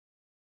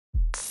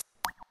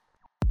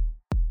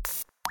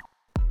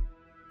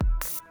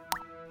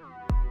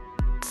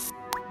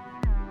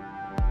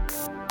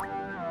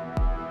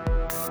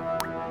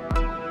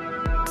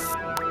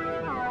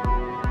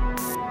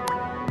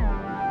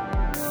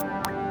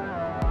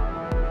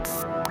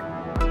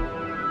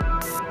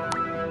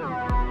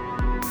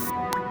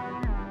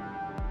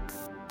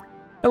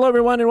Hello,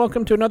 everyone, and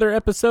welcome to another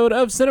episode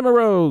of Cinema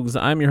Rogues.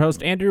 I'm your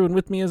host, Andrew, and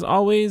with me, as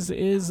always,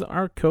 is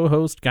our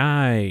co-host,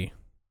 Guy.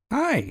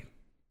 Hi.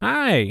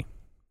 Hi.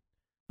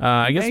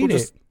 I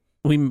guess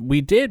we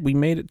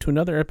made it to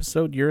another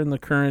episode. You're in the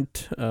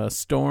current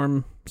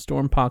storm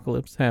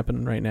apocalypse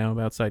happening right now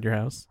outside your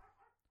house.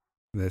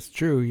 That's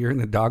true. You're in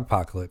the dog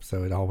apocalypse,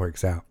 so it all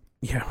works out.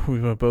 Yeah,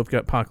 we've both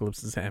got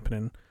apocalypses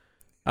happening.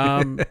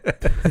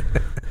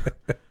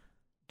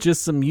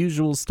 Just some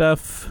usual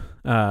stuff.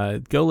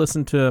 Go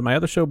listen to my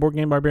other show, Board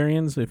Game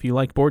Barbarians. If you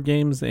like board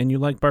games and you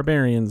like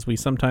barbarians, we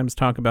sometimes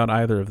talk about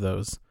either of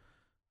those.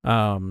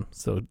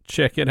 So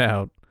check it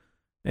out.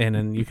 And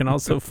then you can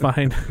also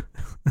find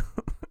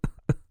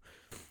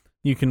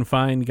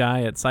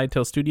Guy at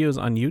Sidetail Studios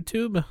on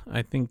YouTube.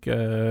 I think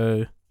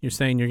you're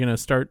saying you're gonna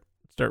start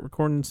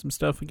recording some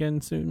stuff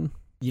again soon.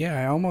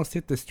 Yeah, I almost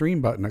hit the stream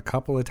button a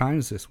couple of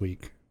times this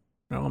week.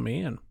 Oh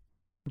man,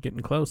 getting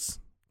close.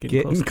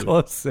 Getting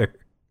closer.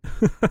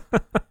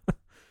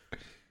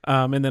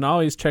 And then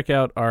always check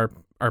out our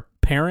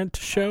parent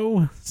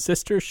show,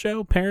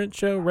 parent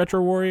show,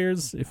 Retro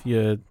Warriors. If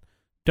you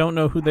don't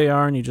know who they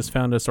are and you just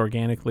found us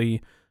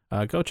organically,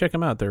 go check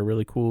them out. They're a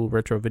really cool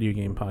retro video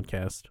game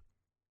podcast,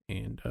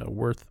 and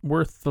worth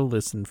the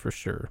listen for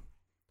sure.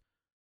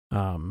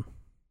 Well,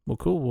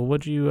 cool. Well,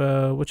 what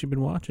you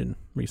been watching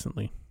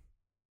recently?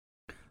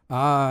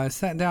 I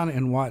sat down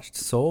and watched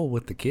Soul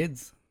with the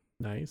kids.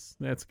 Nice.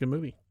 That's a good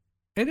movie.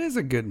 It is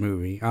a good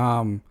movie.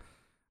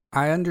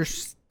 I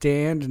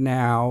understand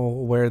now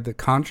where the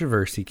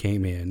controversy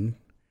came in.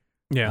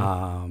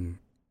 Yeah.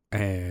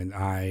 And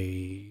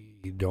I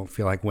don't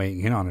feel like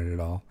weighing in on it at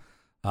all.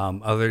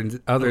 Other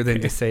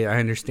than to say, I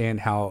understand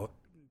how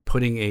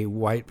putting a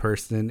white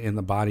person in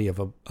the body of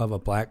a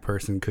black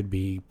person could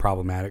be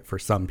problematic for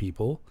some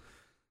people.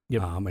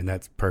 Yep. And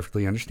that's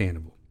perfectly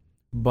understandable.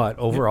 But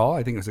overall,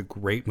 I think it was a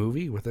great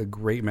movie with a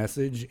great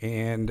message,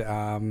 and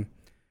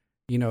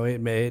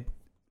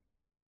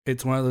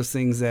it's one of those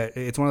things that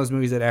it's one of those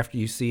movies that after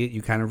you see it,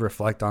 you kind of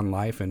reflect on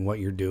life and what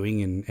you're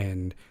doing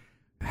and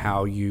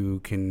how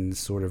you can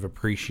sort of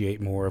appreciate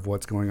more of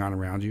what's going on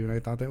around you. And I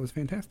thought that was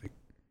fantastic.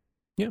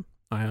 Yeah,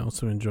 I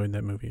also enjoyed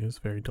that movie. It was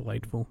very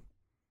delightful.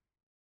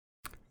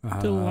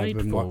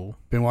 Delightful.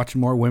 Been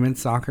watching more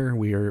women's soccer.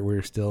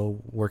 We're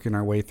still working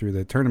our way through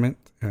the tournament.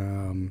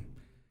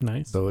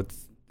 Nice. So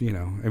it's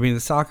the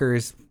soccer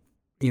is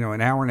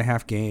an hour and a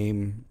half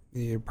game.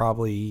 You're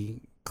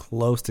probably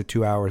close to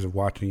 2 hours of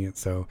watching it.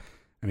 So,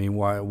 I mean,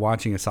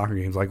 watching a soccer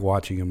game is like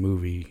watching a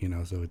movie,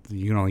 so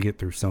you can only get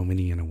through so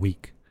many in a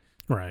week.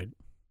 Right.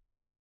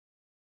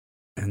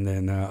 And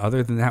then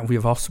other than that,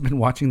 we've also been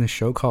watching this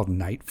show called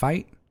Night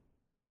Fight.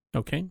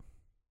 Okay.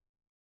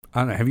 I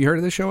don't know. Have you heard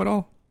of this show at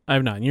all?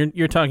 I've not.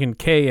 You're talking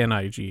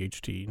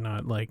KNIGHT,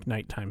 not like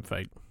Nighttime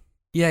Fight.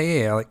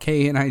 Yeah, like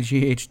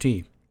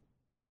KNIGHT.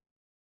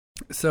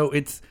 So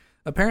it's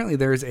apparently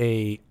there's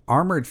a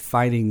armored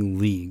fighting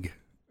league.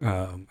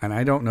 And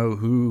I don't know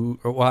who.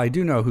 Well, I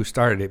do know who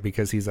started it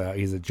because he's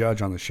a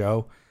judge on the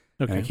show,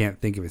 okay. And I can't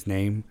think of his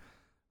name.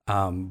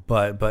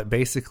 But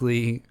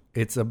basically,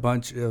 it's a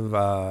bunch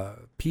of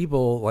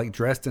people like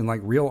dressed in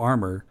like real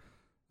armor,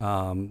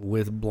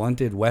 with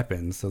blunted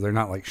weapons, so they're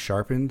not like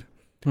sharpened,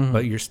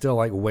 but you're still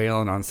like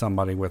wailing on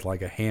somebody with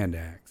like a hand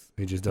axe.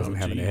 It just doesn't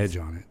have an edge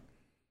on it.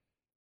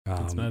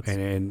 That's nuts.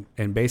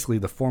 And basically,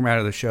 the format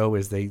of the show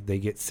is they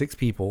get 6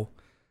 people.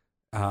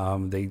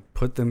 They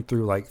put them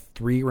through like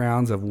 3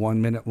 rounds of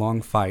 1 minute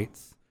long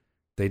fights.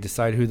 They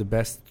decide who the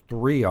best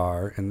 3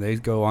 are, and they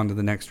go on to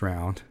the next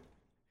round.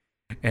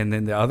 And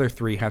then the other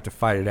 3 have to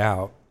fight it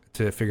out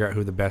to figure out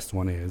who the best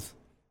one is.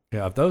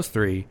 Yeah, of those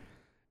 3.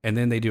 And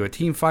then they do a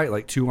team fight,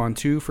 like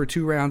 2-on-2 for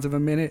 2 rounds of a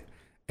minute.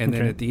 And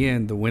then at the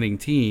end, the winning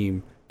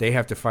team, they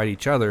have to fight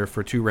each other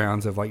for 2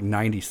 rounds of like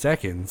 90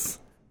 seconds.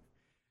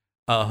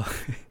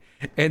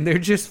 And they're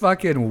just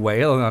fucking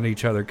wailing on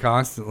each other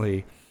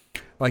constantly.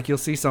 Like you'll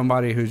see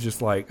somebody who's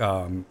just like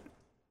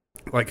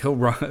he'll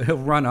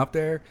run up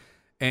there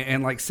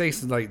and like say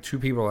like 2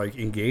 people like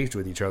engaged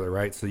with each other,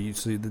 right? So you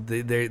see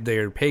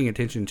they're paying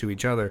attention to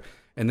each other,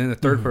 and then the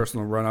third person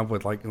will run up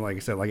with like I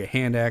said, like a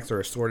hand axe or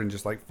a sword and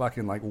just like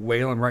fucking like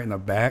wailing right in the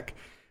back,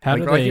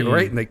 right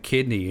in the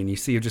kidney, and you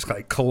see it just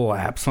like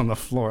collapse on the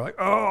floor, like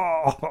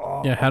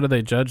oh yeah. How do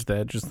they judge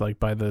that? Just like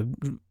by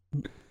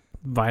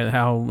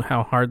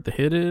how hard the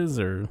hit is,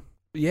 or?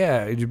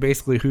 Yeah, it's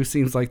basically who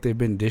seems like they've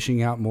been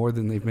dishing out more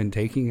than they've been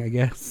taking, I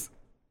guess.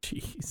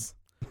 Jeez.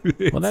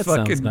 Well, that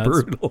sounds nuts.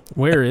 Brutal.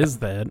 Where is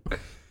that?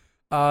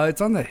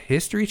 It's on the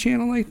History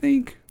Channel, I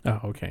think. Oh,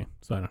 okay.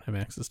 So I don't have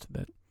access to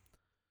that.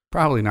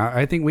 Probably not.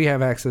 I think we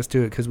have access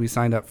to it because we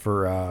signed up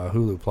for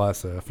Hulu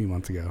Plus a few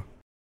months ago.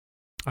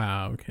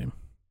 Okay.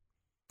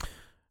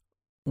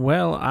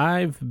 Well,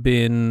 I've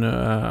been...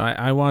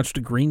 I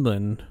watched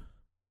Greenland,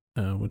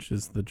 which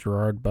is the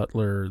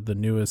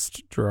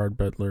newest Gerard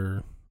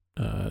Butler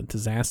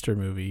disaster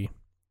movie,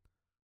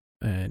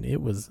 and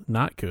it was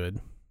not good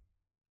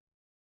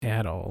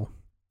at all.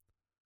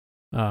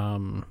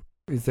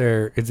 Is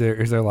there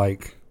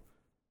like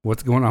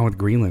what's going on with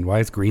Greenland? Why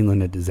is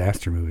Greenland a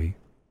disaster movie?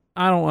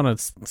 I don't want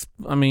to.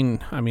 I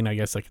mean, I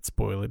guess I could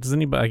spoil it. Does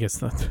anybody? I guess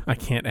that, I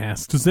can't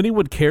ask. Does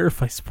anyone care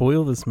if I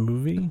spoil this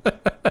movie?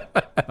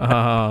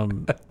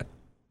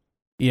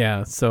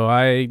 Yeah. So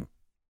I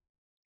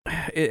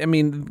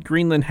mean,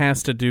 Greenland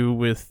has to do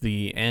with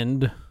the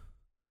end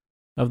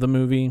of the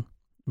movie,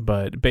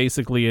 but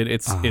basically,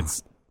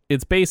 it's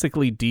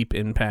basically Deep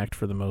Impact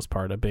for the most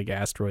part. A big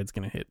asteroid's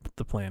going to hit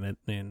the planet,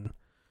 and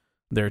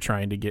they're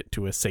trying to get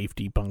to a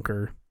safety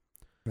bunker.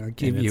 I'll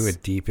give you a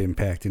deep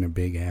impact in a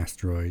big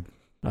asteroid.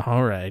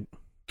 All right.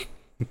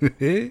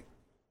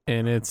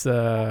 And it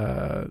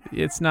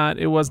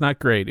was not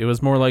great. It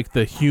was more like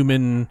the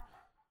human.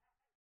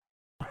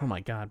 Oh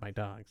my God, my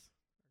dog's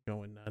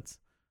going nuts.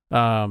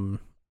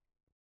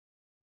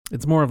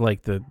 It's more of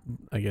like the,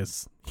 I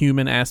guess,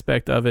 human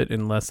aspect of it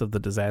and less of the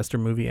disaster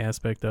movie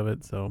aspect of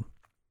it. So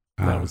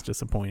that was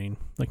disappointing.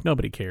 Like,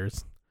 nobody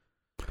cares.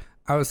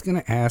 I was going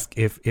to ask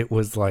if it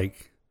was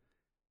like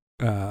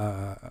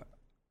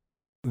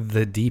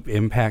the Deep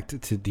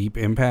Impact to Deep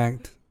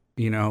Impact,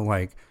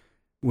 like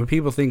when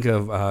people think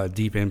of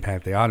Deep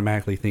Impact, they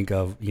automatically think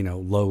of,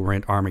 low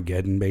rent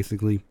Armageddon,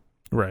 basically.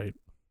 Right.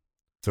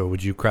 So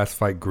would you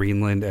classify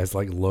Greenland as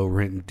like low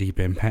rent Deep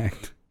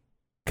Impact?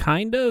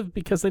 Kind of,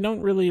 because they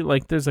don't really,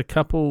 like, there's a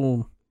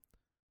couple,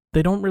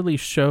 they don't really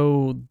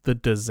show the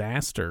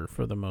disaster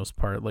for the most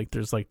part. Like,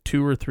 there's like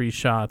 2 or 3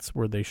 shots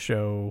where they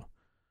show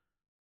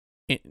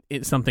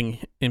it something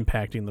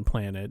impacting the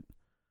planet.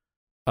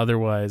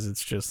 Otherwise,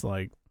 it's just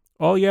like,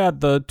 oh yeah,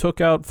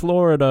 took out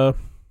Florida.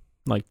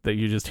 Like, that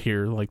you just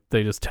hear, like,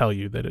 they just tell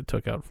you that it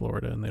took out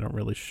Florida, and they don't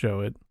really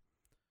show it.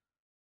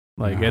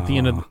 Like, at the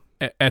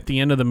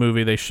end of the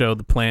movie, they show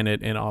the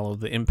planet and all of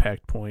the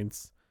impact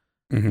points,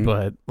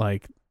 but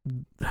like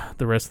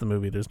the rest of the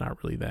movie, there's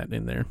not really that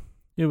in there.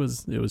 It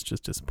was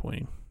just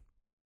disappointing.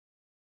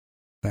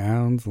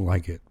 Sounds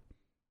like it.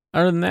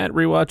 Other than that,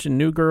 rewatching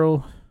New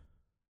Girl,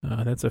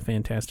 that's a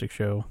fantastic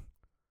show.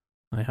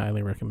 I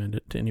highly recommend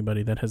it to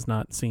anybody that has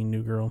not seen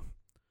New Girl.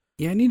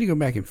 Yeah, I need to go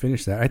back and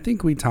finish that. I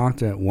think we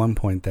talked at one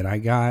point that I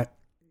got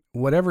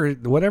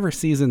whatever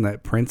season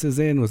that Prince is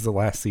in was the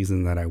last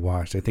season that I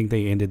watched. I think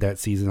they ended that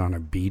season on a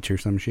beach or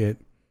some shit.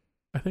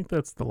 I think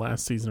that's the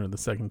last season or the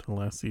second to the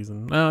last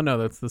season. No,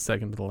 that's the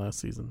second to the last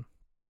season.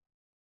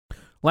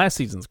 Last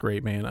season's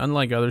great, man.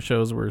 Unlike other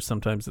shows where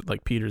sometimes it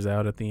like peters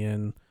out at the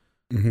end,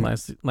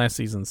 last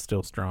season's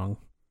still strong.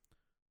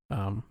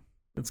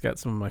 It's got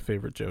some of my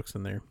favorite jokes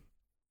in there.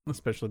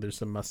 Especially there's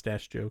some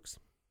mustache jokes.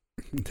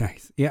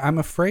 Nice. Yeah, I'm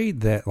afraid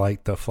that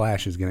like the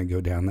Flash is going to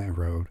go down that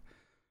road.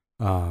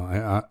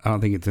 I don't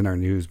think it's in our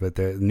news, but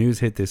the news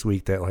hit this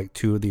week that like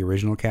 2 of the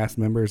original cast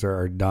members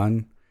are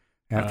done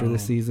after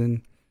this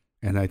season,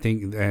 and I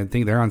think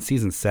they're on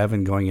season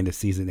 7 going into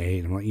season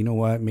 8. I'm like, you know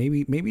what?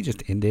 Maybe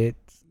just end it,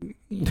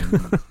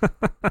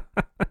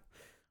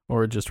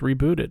 or just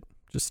reboot it.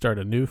 Just start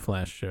a new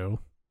Flash show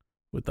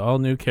with all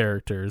new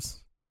characters.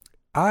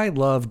 I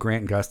love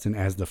Grant Gustin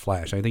as the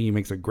Flash. I think he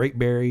makes a great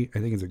Barry. I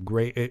think it's a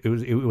great.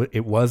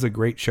 It was a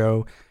great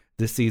show.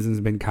 This season's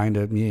been kind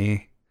of meh,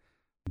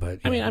 but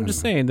I mean, I'm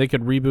just saying they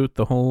could reboot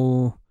the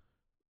whole.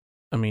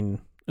 I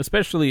mean,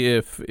 especially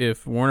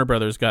if Warner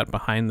Brothers got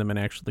behind them and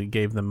actually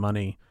gave them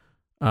money,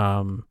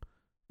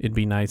 it'd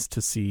be nice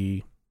to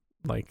see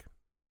like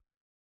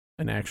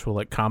an actual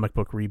like comic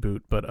book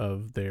reboot, but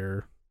of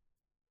their.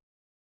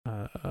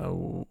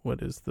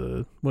 What is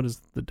the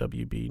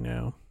WB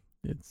now?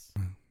 It's.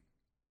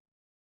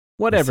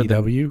 Whatever. The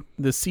CW?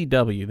 The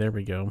CW, there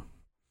we go.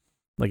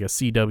 Like a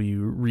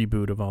CW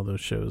reboot of all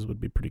those shows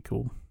would be pretty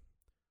cool.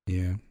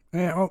 Yeah.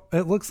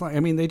 It looks like, I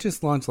mean, they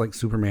just launched like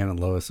Superman and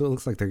Lois, so it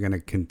looks like they're going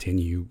to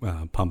continue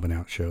pumping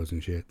out shows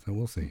and shit. So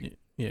we'll see.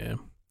 Yeah.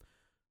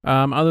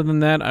 Other than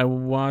that, I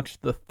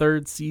watched the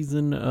 3rd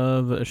season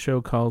of a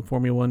show called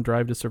Formula One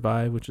Drive to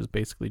Survive, which is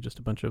basically just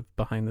a bunch of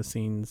behind the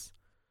scenes,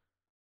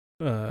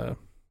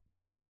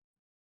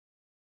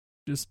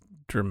 just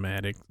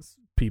dramatic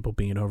people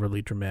being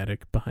overly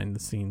dramatic behind the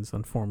scenes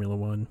on Formula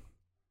One.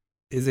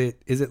 Is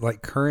it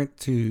like current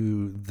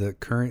to the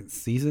current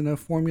season of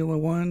Formula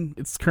One?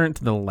 It's current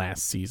to the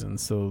last season.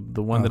 So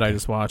the one that I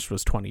just watched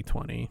was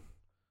 2020.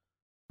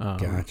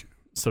 Gotcha.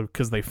 So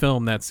because they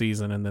filmed that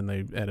season and then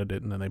they edit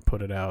it and then they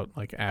put it out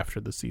like after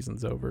the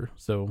season's over.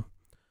 So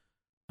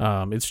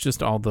it's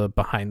just all the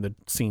behind the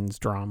scenes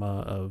drama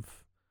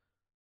of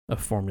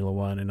Formula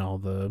One and all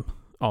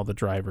the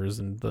drivers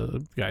and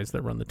the guys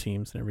that run the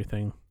teams and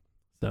everything.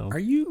 So are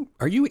you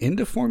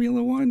into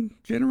Formula One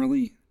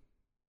generally?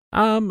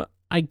 I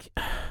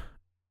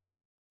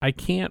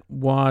can't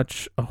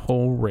watch a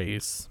whole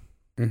race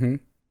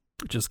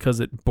just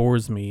because it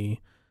bores me,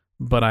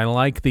 but I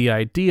like the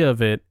idea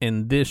of it,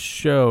 and this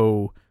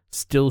show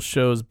still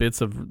shows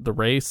bits of the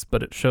race,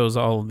 but it shows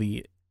all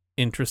the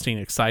interesting,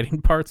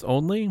 exciting parts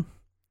only.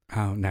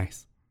 Oh,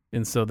 nice.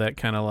 And so that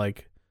kind of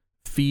like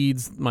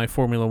feeds my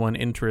Formula One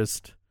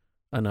interest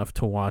enough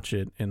to watch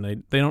it, and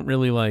they don't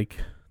really like...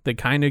 They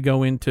kind of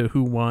go into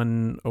who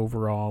won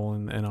overall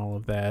and all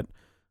of that,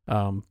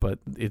 but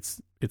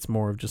it's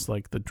more of just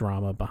like the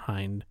drama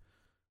behind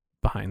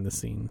the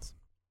scenes.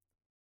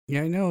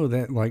 Yeah, I know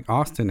that like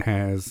Austin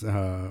has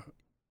a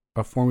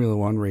Formula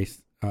One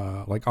race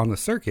like on the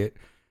circuit,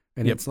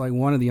 and Yep. it's like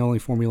one of the only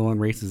Formula One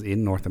races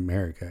in North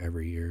America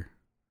every year.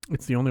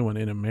 It's the only one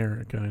in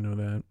America. I know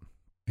that.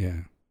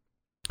 Yeah.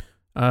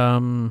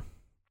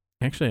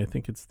 Actually, I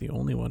think it's the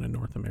only one in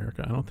North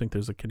America. I don't think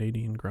there's a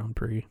Canadian Grand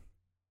Prix.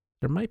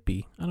 There might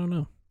be. I don't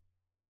know.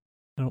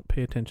 I don't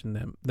pay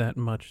attention that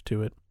much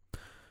to it.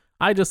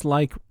 I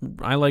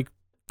like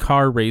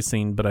car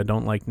racing, but I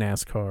don't like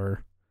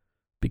NASCAR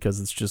because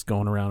it's just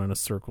going around in a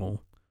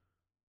circle.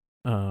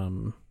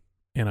 And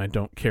I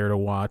don't care to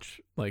watch,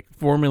 like,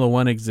 Formula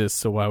One exists,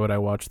 so why would I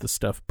watch the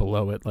stuff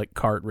below it, like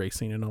kart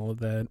racing and all of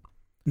that?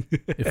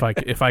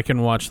 If I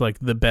can watch like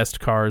the best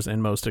cars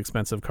and most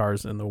expensive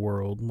cars in the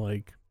world,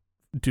 like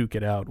duke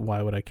it out,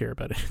 why would I care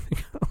about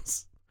anything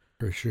else?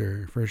 For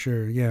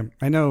sure. Yeah,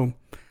 I know.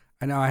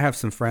 I have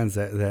some friends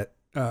that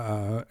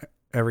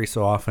every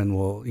so often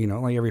will,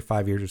 like every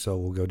 5 years or so,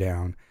 will go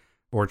down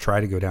or try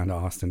to go down to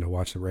Austin to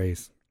watch the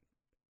race.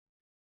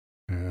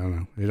 I don't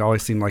know. It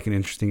always seemed like an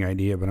interesting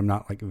idea, but I'm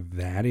not like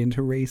that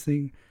into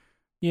racing.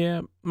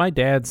 Yeah, my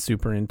dad's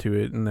super into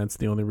it, and that's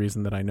the only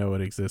reason that I know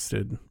it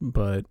existed.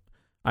 But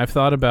I've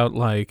thought about,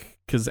 like,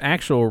 because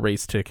actual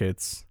race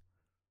tickets,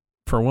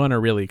 for one,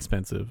 are really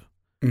expensive.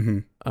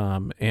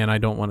 Mm-hmm. And I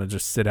don't want to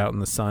just sit out in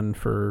the sun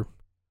for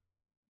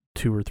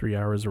 2 or 3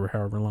 hours or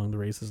however long the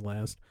races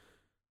last.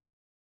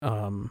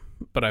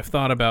 But I've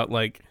thought about,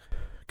 like,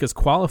 because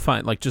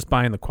qualifying, like just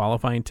buying the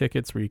qualifying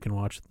tickets where you can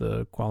watch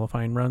the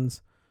qualifying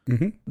runs,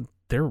 Mm-hmm.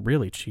 they're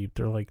really cheap.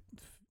 They're like,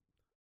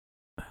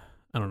 I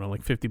don't know,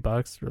 like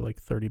 $50 or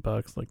like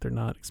 $30. Like, they're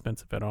not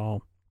expensive at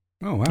all.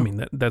 Oh, wow. I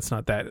mean, that's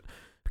not that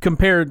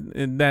compared,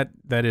 and that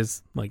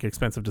is like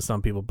expensive to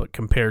some people, but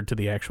compared to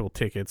the actual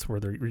tickets where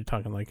you're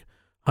talking like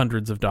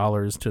hundreds of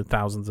dollars to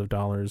thousands of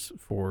dollars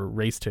for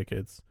race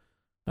tickets.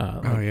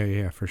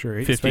 Yeah, for sure.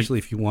 50, especially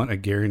if you want a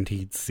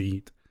guaranteed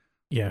seat.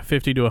 Yeah,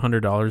 $50 to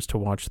 $100 to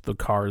watch the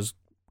cars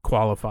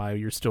qualify.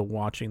 You're still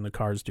watching the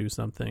cars do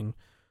something.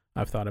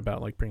 I've thought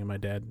about like bringing my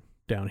dad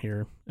down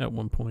here at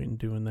one point and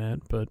doing that,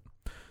 but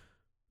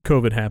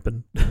COVID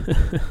happened.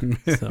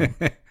 So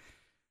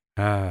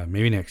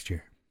maybe next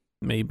year.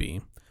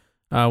 maybe.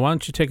 Why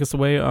don't you take us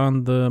away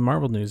on the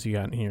Marvel news you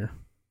got in here?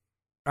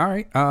 All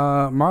right.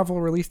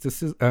 Marvel released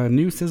a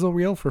new sizzle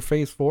reel for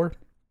Phase 4,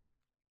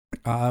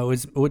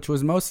 which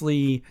was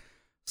mostly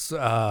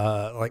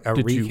like a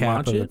Did you recap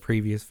watch of the it?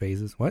 previous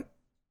phases. What?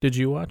 Did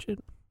you watch it?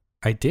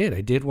 I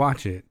did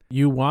watch it.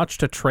 You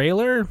watched a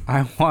trailer?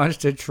 I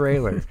watched a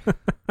trailer.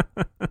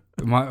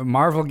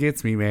 Marvel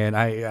gets me, man.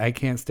 I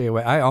can't stay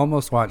away. I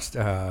almost watched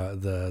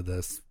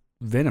the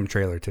Venom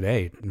trailer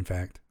today, in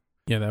fact.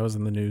 Yeah, that was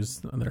in the news.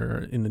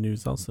 They're in the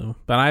news also.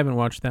 But I haven't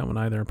watched that one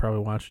either. I'll probably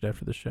watch it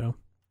after the show.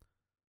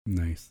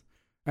 Nice.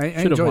 I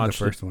Should've enjoyed the watched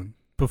first one.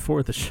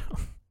 Before the show.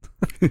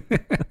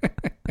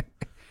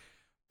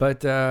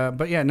 But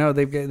yeah, no,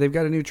 they've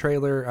got a new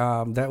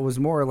trailer that was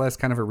more or less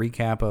kind of a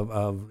recap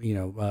of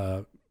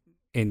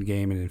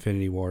Endgame and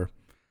Infinity War.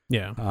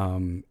 Yeah.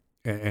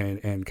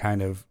 And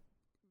kind of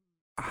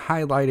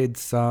highlighted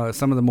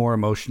some of the more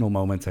emotional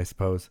moments, I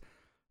suppose.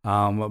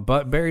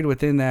 But buried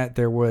within that,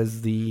 there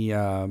was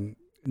the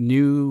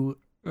new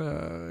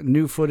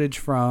footage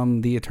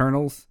from the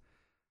Eternals,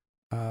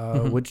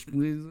 which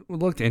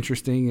looked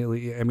interesting.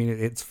 I mean,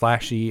 it's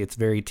flashy, it's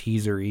very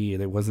teasery.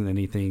 There wasn't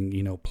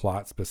anything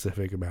plot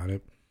specific about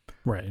it.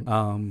 Right.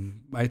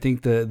 I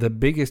think the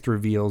biggest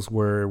reveals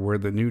were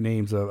the new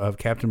names of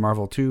Captain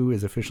Marvel 2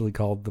 is officially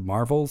called the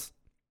Marvels.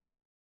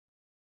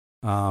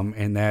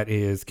 And that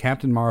is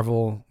Captain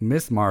Marvel,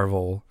 Miss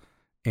Marvel,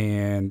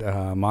 and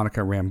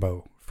Monica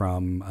Rambeau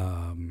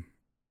from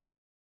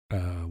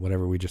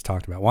whatever we just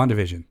talked about,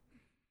 WandaVision.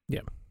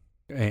 Yeah.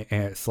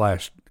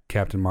 Slash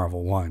Captain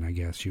Marvel 1, I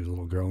guess. She was a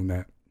little girl in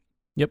that.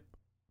 Yep.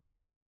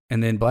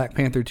 And then Black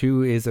Panther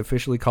 2 is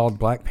officially called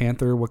Black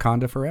Panther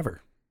Wakanda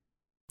Forever.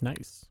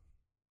 Nice.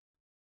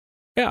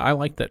 Yeah, I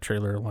liked that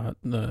trailer a lot.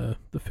 The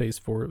Phase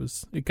 4,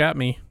 it got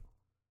me.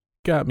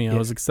 I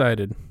was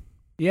excited.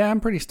 Yeah,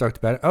 I'm pretty stoked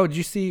about it. Oh, did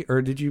you see,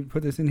 or did you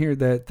put this in here,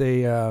 that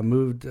they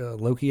moved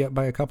Loki up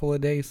by a couple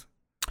of days?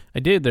 I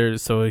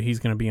did. So he's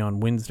going to be on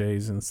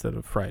Wednesdays instead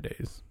of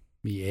Fridays.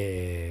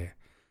 Yeah.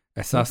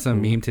 I saw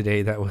some meme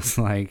today that was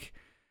like,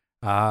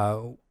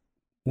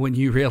 when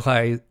you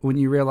realize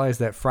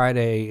that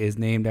Friday is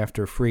named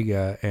after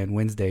Frigga and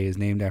Wednesday is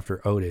named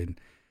after Odin,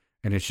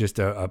 and it's just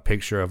a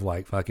picture of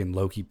like fucking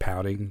Loki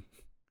pouting.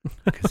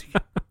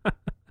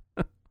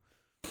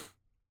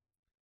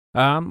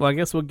 Well, I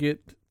guess we'll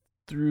get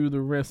through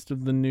the rest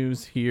of the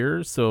news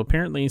here. So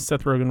apparently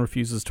Seth Rogen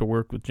refuses to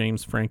work with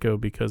James Franco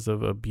because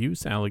of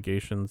abuse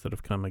allegations that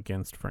have come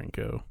against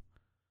Franco.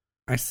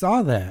 I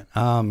saw that.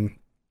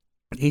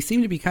 He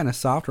seemed to be kind of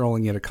soft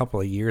rolling it a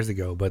couple of years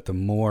ago, but the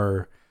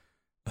more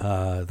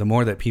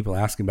that people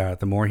ask about it,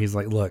 the more he's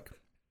like, look,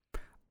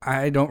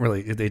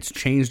 it's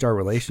changed our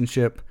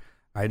relationship.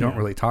 I don't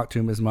really talk to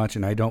him as much,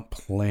 and I don't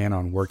plan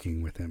on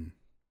working with him.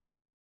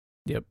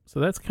 Yep. So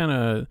that's kind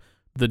of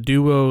the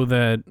duo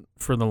that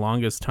for the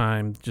longest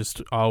time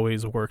just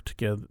always worked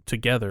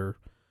together.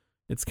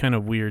 it's kind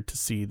of weird to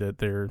see that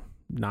they're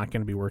not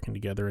going to be working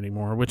together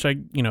anymore, which I,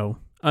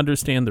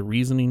 understand the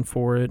reasoning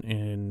for it,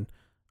 and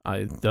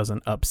it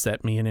doesn't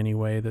upset me in any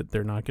way that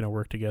they're not going to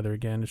work together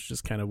again. It's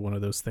just kind of one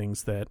of those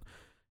things that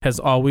has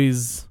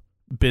always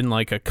been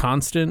like a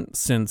constant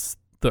since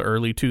the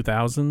early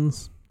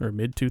 2000s or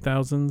mid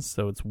 2000s.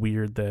 So it's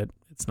weird that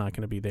it's not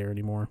going to be there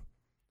anymore.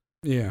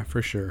 Yeah,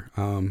 for sure.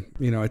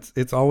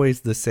 It's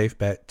always the safe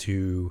bet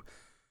to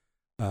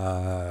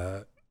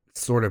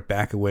sort of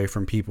back away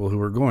from people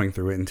who are going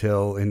through it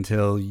until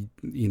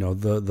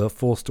the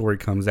full story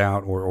comes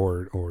out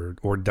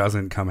or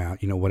doesn't come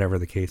out, whatever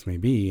the case may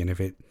be. And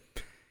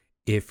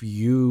if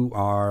you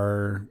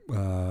are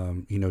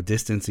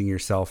distancing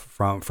yourself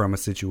from a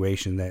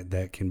situation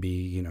that can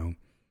be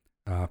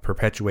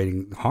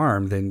perpetuating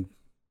harm, then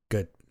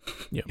good.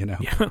 Yep.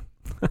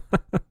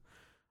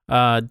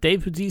 Yeah.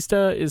 Dave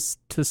Bautista is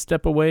to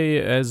step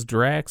away as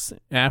Drax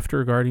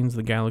after Guardians of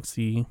the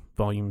Galaxy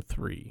Volume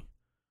 3.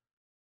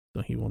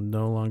 So he will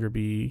no longer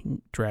be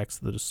Drax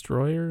the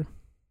Destroyer.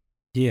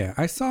 Yeah,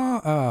 I saw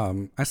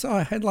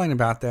a headline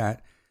about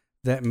that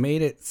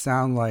made it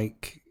sound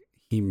like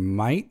he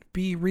might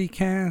be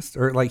recast,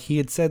 or like he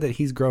had said that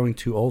he's growing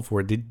too old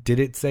for it. Did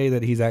it say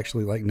that he's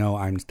actually like, no,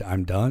 I'm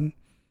done?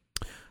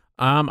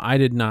 I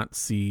did not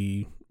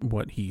see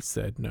what he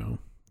said. No.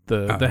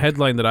 The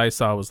headline that I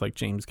saw was like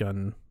James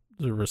Gunn's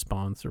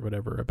response or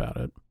whatever about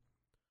it.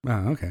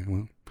 Oh, okay.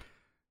 Well,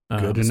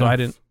 good enough. So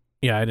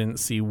I didn't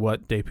see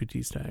what Dave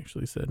Bautista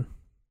actually said.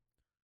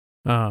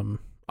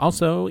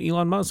 Also,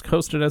 Elon Musk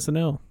hosted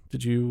SNL.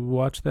 Did you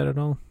watch that at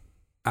all?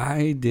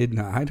 I did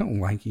not. I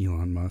don't like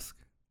Elon Musk.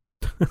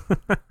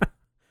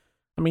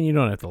 I mean, you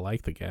don't have to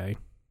like the guy.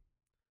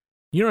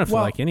 You don't have to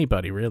like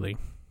anybody, really.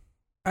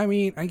 I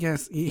mean, I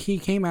guess he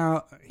came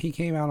out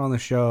on the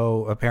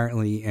show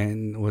apparently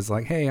and was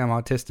like, "Hey, I'm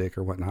autistic"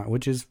 or whatnot,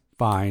 which is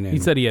fine. And he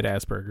said he had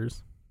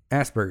Asperger's.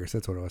 Asperger's,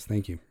 that's what it was.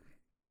 Thank you.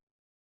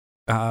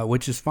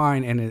 Which is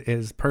fine, and it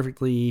is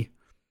perfectly.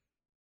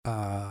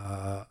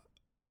 I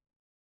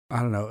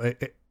don't know.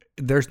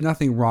 There's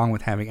nothing wrong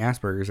with having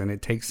Asperger's, and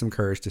it takes some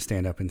courage to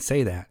stand up and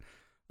say that,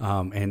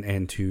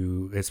 and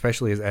to,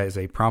 especially as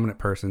a prominent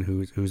person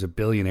who's a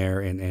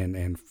billionaire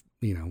and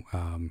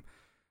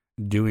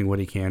doing what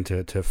he can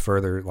to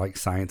further like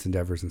science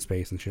endeavors in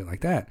space and shit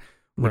like that,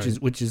 which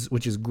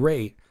is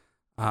great.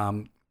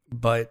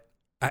 But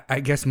I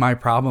guess my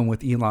problem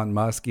with Elon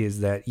Musk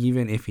is that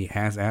even if he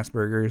has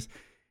Asperger's,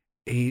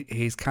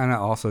 he's kind of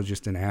also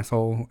just an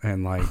asshole,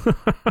 and like,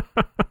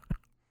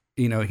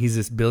 he's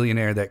this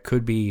billionaire that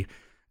could be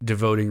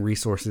devoting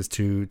resources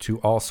to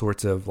all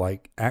sorts of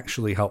like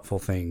actually helpful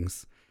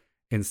things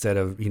instead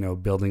of,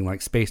 building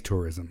like space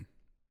tourism.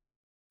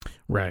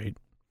 Right.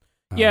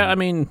 Yeah, I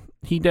mean,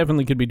 he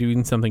definitely could be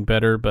doing something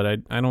better,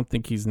 but I don't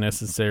think he's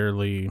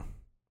necessarily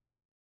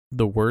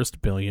the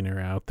worst billionaire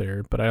out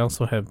there. But I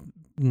also have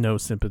no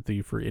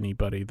sympathy for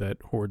anybody that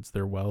hoards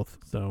their wealth.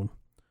 So,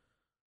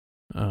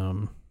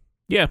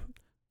 yeah,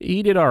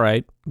 he did all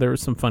right. There were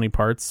some funny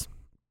parts.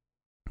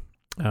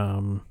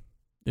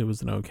 It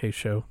was an okay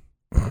show.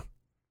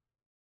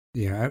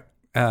 Yeah,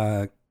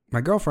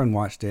 my girlfriend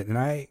watched it, and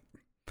I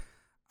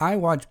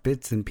watch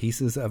bits and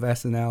pieces of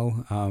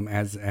SNL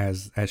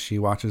as she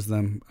watches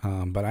them,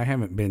 but I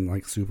haven't been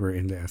like super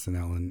into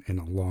SNL in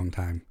a long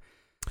time,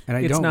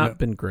 and it's not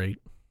been great.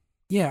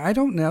 Yeah, I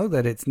don't know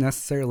that it's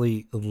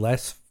necessarily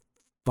less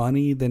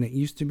funny than it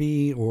used to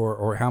be,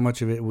 or how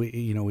much of it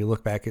we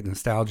look back at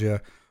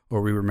nostalgia,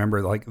 or we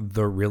remember like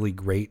the really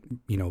great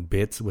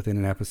bits within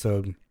an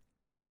episode.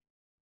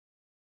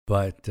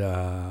 But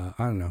I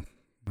don't know.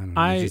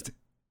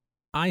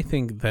 I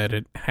think that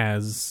it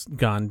has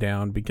gone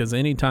down because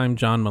anytime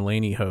John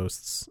Mulaney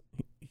hosts,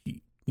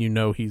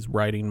 he's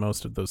writing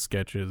most of those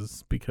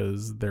sketches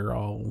because they're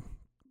all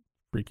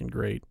freaking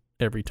great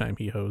every time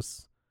he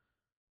hosts,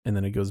 and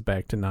then it goes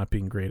back to not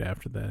being great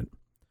after that.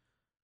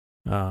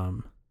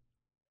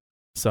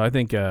 So I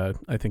think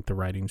the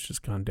writing's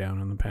just gone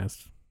down in the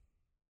past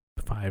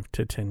 5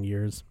 to 10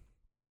 years.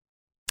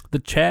 The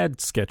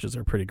Chad sketches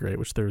are pretty great,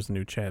 which there's a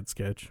new Chad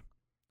sketch.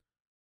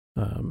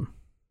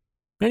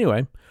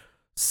 Anyway.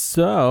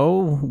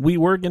 So we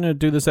were going to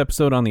do this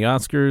episode on the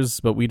Oscars,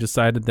 but we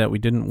decided that we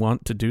didn't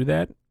want to do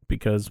that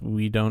because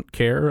we don't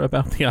care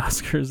about the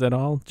Oscars at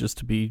all, just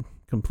to be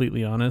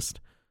completely honest.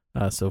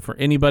 So for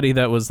anybody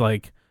that was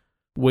like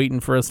waiting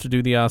for us to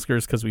do the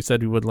Oscars because we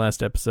said we would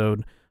last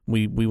episode,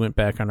 we went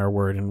back on our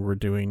word and we're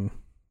doing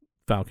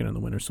Falcon and the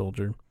Winter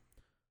Soldier.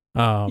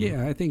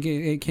 Yeah, I think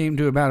it came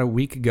to about a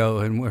week ago,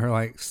 and we're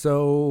like,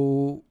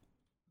 so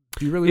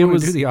do you really want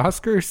to do the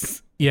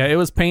Oscars? Yeah, it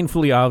was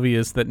painfully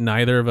obvious that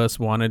neither of us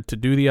wanted to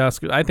do the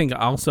Oscars. I think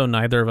also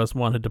neither of us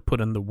wanted to put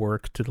in the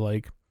work to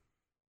like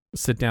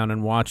sit down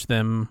and watch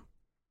them.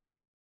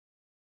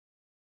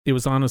 It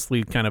was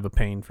honestly kind of a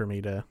pain for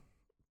me to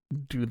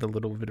do the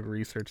little bit of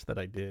research that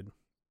I did.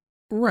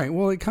 Right.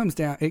 Well, it comes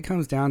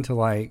down to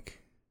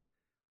like,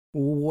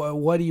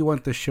 what do you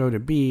want the show to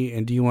be,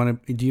 and do you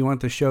want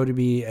the show to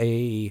be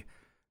a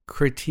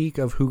critique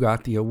of who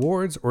got the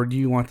awards, or do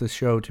you want the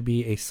show to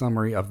be a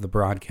summary of the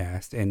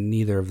broadcast? And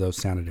neither of those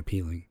sounded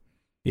appealing.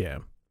 Yeah.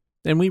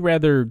 And we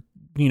rather,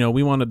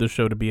 we wanted the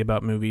show to be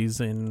about movies,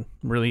 and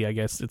really, I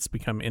guess it's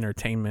become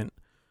entertainment,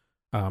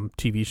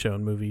 TV show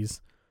and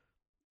movies,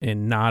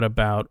 and not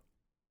about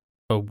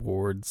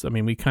awards. I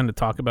mean, we kind of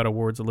talk about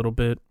awards a little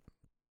bit,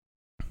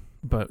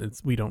 but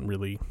we don't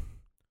really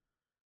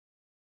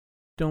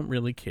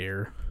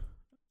care.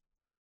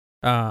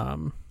 Let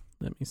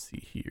me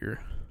see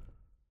here.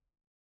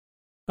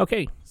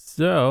 Okay,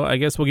 so I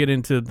guess we'll get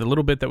into the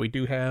little bit that we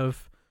do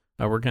have.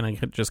 We're going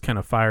to just kind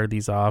of fire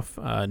these off.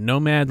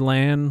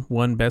 Nomadland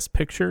won Best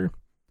Picture.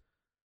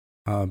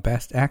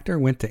 Best Actor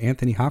went to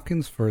Anthony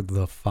Hopkins for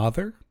The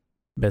Father.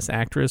 Best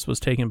Actress was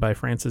taken by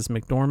Frances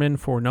McDormand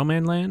for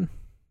Nomadland.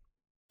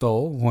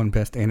 Soul won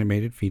Best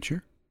Animated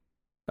Feature.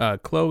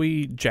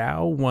 Chloe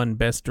Zhao won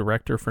Best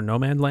Director for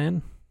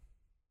Nomadland.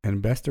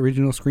 And Best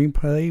Original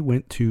Screenplay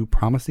went to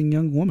Promising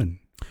Young Woman.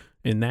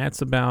 And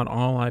that's about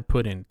all I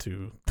put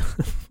into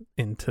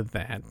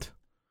that.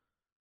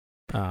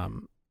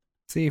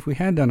 See, if we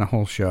had done a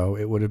whole show,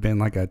 it would have been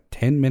like a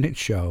 10-minute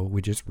show.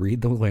 We just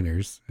read the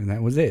winners, and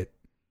that was it.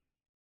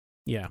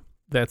 Yeah,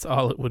 that's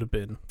all it would have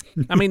been.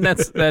 I mean,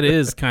 that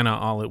is kind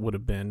of all it would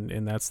have been,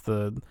 and that's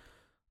the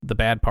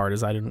bad part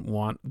is I didn't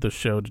want the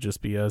show to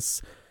just be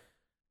us,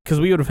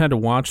 because we would have had to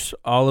watch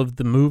all of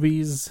the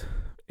movies,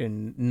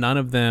 and none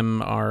of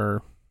them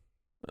are,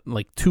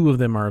 like 2 of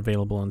them are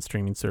available on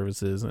streaming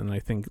services, and I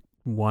think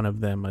one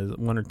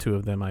or two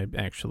of them I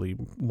actually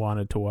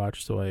wanted to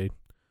watch, so I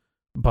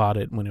bought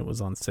it when it was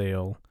on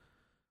sale.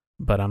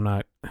 But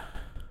I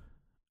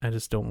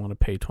just don't want to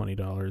pay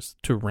 $20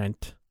 to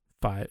rent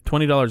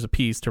 $20 a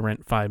piece to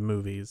rent 5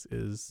 movies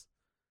is,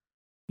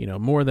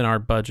 more than our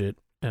budget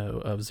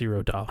of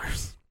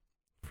 $0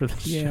 for the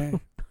show.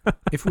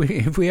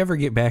 if we ever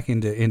get back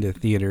into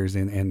theaters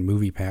and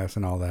Movie Pass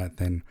and all that,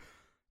 then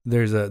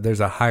there's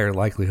a higher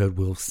likelihood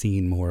we'll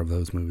see more of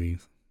those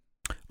movies.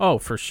 Oh,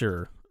 for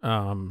sure.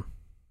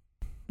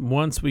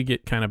 Once we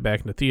get kind of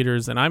back into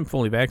theaters, and I'm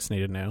fully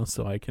vaccinated now,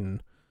 so I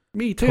can.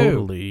 Me too.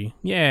 Totally,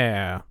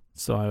 yeah.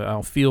 So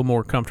I'll feel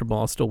more comfortable.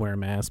 I'll still wear a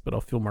mask, but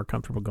I'll feel more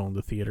comfortable going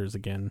to theaters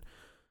again.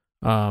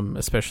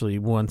 Especially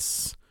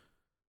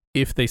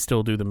if they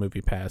still do the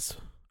Movie Pass.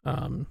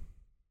 I'll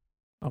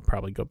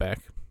probably go back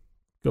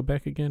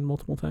again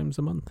multiple times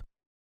a month.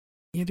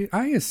 Yeah, dude.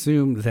 I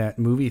assume that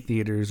movie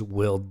theaters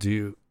will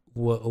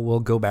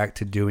go back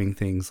to doing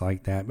things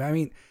like that. I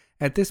mean,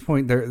 at this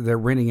point, they're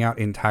renting out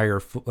entire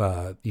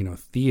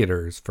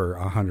theaters for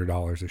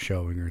 $100 a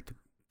showing or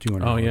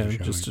 $200. Oh yeah, a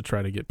showing. Just to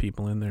try to get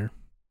people in there.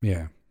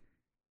 Yeah,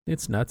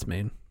 it's nuts,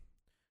 man.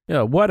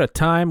 Yeah, what a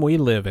time we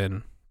live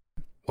in.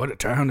 What a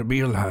time to be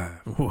alive.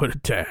 What a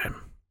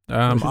time.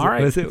 All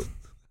right.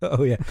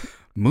 Oh yeah,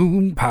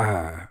 Moon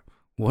Pie.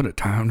 What a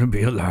time to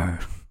be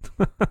alive.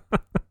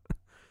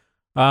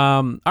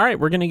 All right,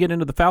 we're gonna get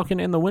into the Falcon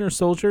and the Winter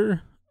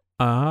Soldier.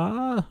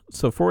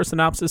 So for a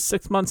synopsis,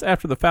 6 months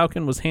after the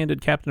Falcon was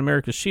handed Captain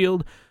America's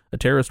shield, a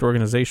terrorist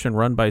organization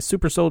run by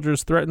super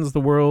soldiers threatens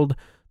the world.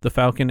 The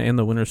Falcon and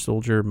the Winter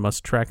Soldier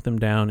must track them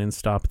down and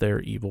stop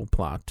their evil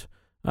plot.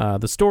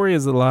 The story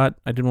is a lot,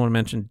 I didn't want to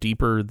mention,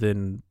 deeper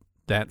than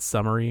that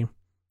summary.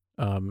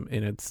 And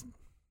its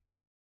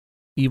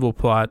evil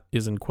plot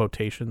is in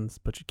quotations,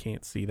 but you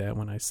can't see that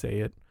when I say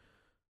it.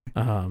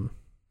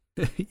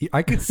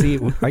 I could see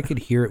it. I could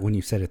hear it when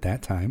you said it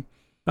that time.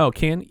 Oh,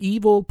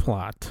 evil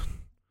plot.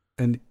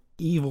 An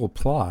evil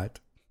plot?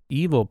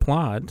 Evil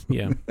plot,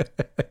 yeah.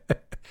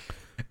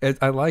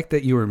 I like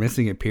that you were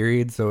missing a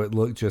period, so it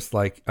looked just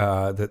like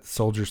that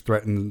soldiers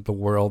threatened the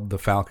world, the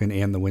Falcon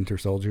and the Winter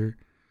Soldier.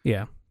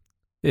 Yeah.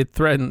 It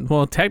threatened,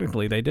 well,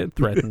 technically they did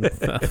threaten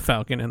the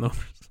Falcon and the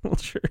Winter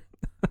Soldier.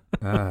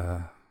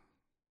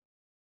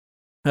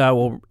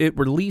 Well, it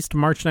released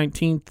March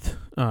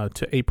 19th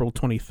to April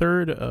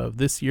 23rd of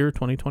this year,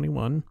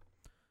 2021.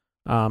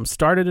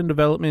 Started in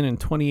development in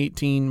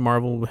 2018.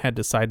 Marvel had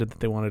decided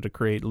that they wanted to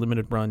create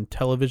limited run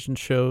television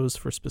shows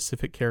for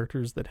specific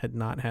characters that had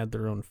not had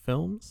their own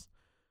films.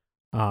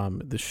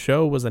 The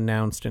show was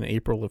announced in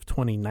April of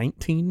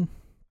 2019.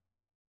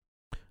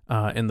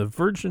 And the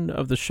version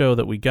of the show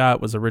that we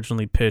got was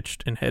originally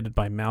pitched and headed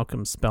by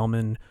Malcolm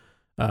Spellman,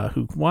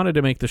 who wanted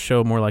to make the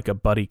show more like a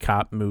buddy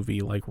cop movie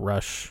like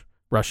Rush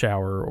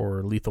Hour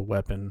or Lethal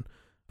Weapon,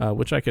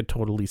 which I could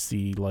totally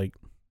see like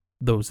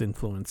those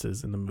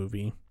influences in the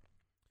movie.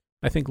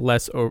 I think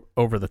less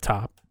over the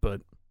top,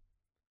 but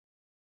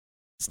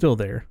still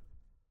there.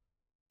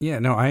 Yeah,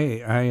 no,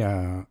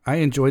 I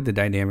enjoyed the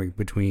dynamic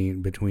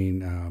between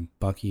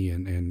Bucky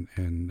and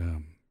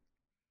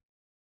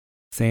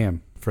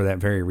Sam for that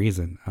very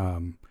reason.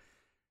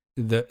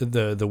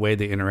 The way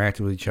they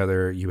interacted with each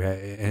other,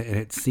 and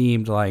it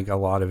seemed like a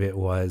lot of it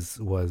was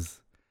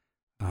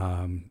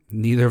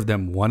neither of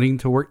them wanting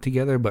to work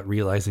together, but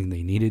realizing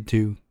they needed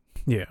to.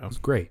 Yeah, it was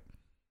great.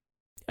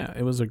 Yeah,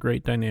 it was a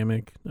great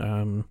dynamic.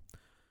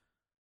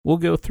 We'll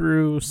go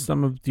through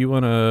some of. Do you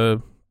want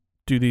to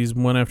do these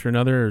one after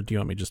another, or do you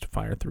want me just to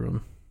fire through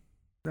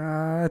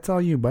them? It's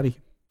all you, buddy.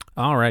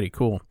 Alrighty,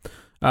 cool.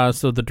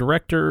 So the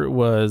director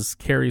was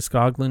Carrie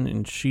Scoglin,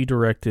 and she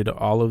directed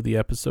all of the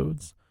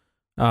episodes.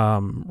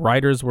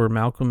 Writers were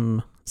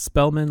Malcolm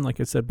Spellman, like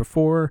I said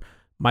before,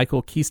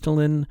 Michael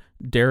Keestelin,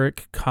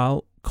 Derek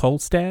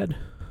Kolstad,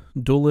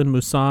 Dolan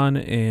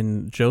Musan,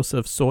 and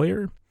Joseph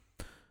Sawyer.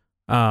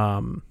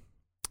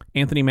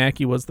 Anthony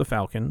Mackie was the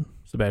Falcon.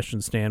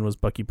 Sebastian Stan was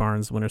Bucky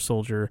Barnes, Winter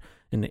Soldier,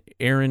 and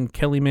Aaron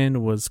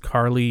Kellyman was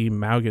Carly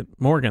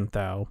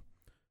Morgenthau,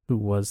 who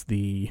was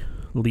the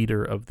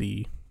leader of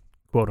the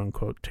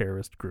quote-unquote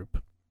terrorist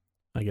group.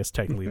 I guess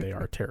technically they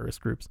are terrorist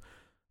groups.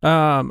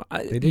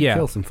 They did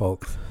kill some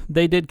folks.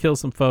 They did kill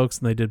some folks,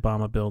 and they did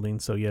bomb a building,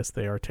 so yes,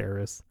 they are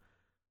terrorists.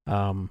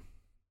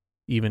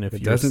 Even if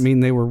it doesn't mean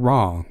they were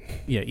wrong.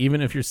 Yeah,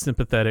 even if you're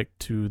sympathetic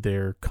to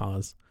their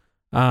cause.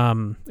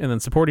 And then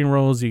supporting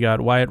roles, you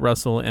got Wyatt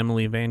Russell,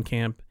 Emily Van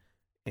Camp,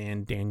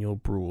 and Daniel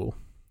Bruhl.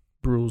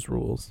 Bruhl's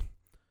Rules.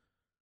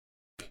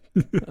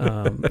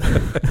 Damn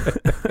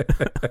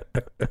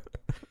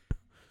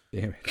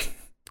it.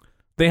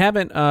 They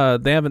haven't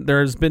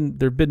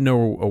there've been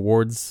no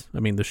awards. I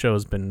mean, the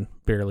show's been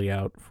barely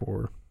out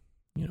for,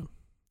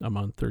 a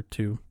month or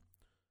two.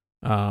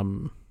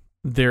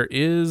 There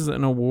is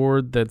an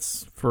award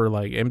that's for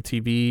like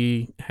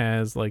MTV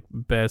has like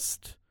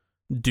best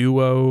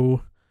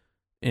duo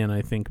and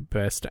I think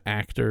best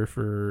actor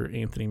for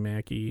Anthony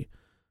Mackie,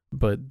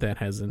 but that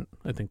hasn't,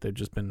 I think they've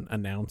just been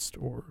announced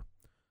or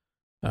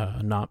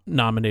not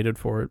nominated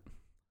for it.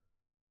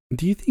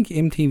 Do you think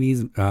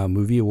MTV's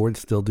movie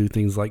awards still do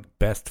things like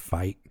best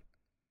fight?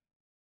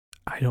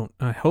 I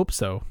hope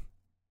so.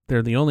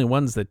 They're the only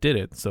ones that did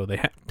it, so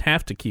they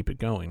have to keep it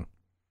going.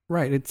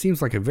 Right. It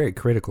seems like a very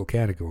critical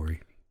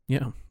category.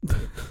 Yeah.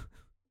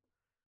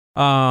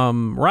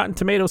 Rotten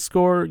Tomatoes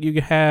score, you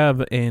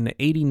have an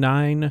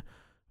 89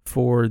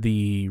 for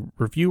the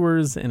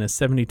reviewers and a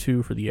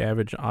 72 for the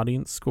average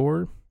audience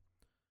score.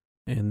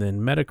 And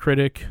then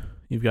Metacritic,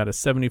 you've got a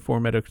 74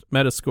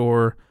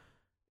 Metascore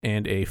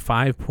and a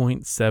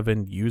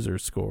 5.7 user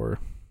score.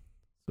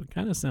 So it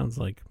kind of sounds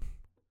like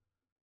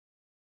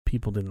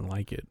people didn't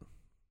like it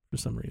for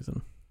some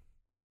reason.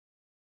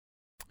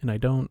 And I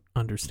don't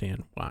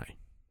understand why.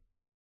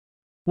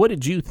 What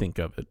did you think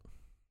of it?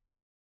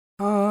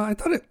 I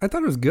thought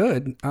it was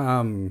good.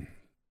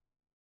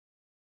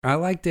 I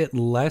liked it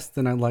less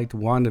than I liked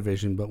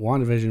WandaVision, but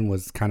WandaVision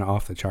was kind of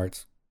off the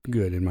charts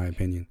good in my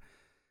opinion.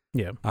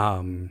 Yeah.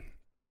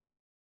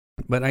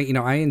 But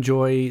I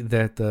enjoy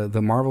that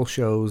the Marvel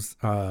shows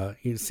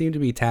seem to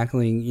be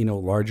tackling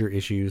larger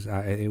issues.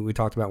 We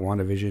talked about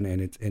WandaVision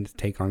and its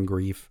take on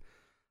grief.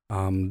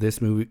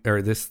 This movie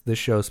or this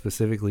show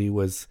specifically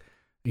was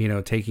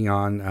taking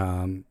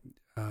on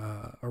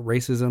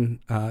racism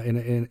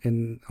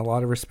in a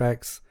lot of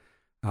respects.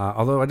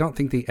 Although I don't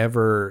think they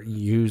ever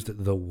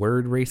used the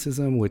word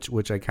racism,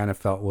 which I kind of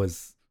felt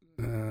was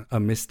a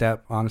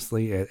misstep,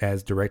 honestly,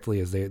 as directly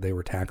as they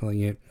were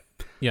tackling it.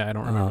 Yeah, I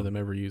don't remember them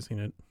ever using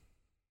it.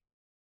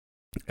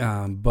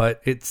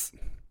 But it's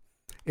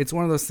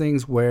one of those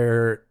things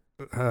where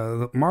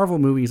Marvel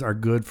movies are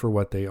good for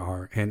what they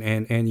are,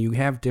 and you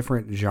have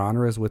different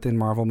genres within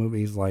Marvel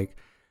movies. Like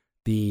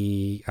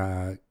the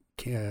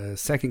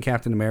second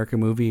Captain America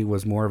movie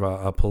was more of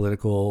a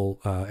political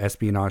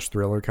espionage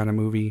thriller kind of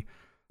movie,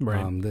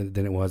 right?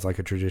 Than it was like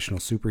a traditional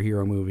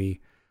superhero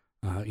movie,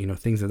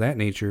 things of that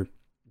nature.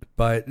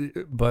 But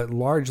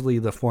largely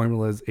the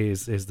formula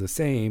is the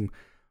same,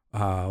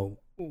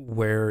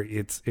 where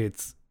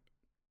it's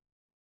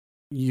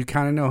you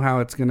kind of know how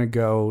it's going to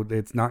go.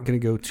 It's not going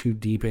to go too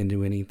deep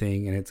into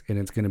anything, and it's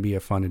going to be a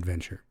fun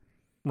adventure.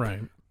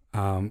 Right.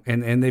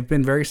 And they've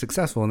been very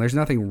successful, and there's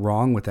nothing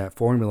wrong with that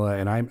formula,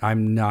 and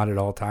I'm not at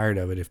all tired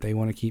of it. If they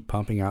want to keep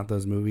pumping out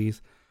those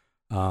movies,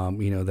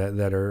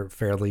 that are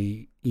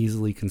fairly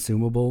easily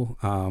consumable,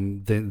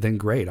 then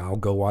great. I'll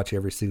go watch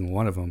every single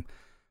one of them.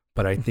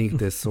 But I think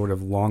this sort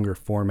of longer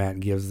format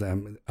gives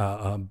them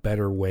a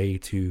better way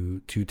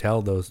to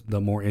tell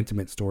the more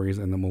intimate stories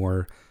and the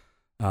more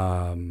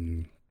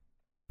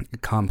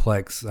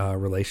complex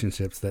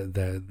relationships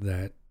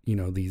that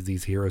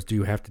these heroes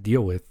do have to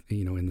deal with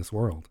in this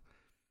world.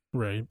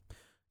 Right.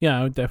 Yeah,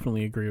 I would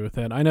definitely agree with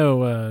that. I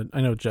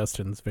know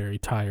Justin's very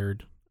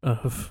tired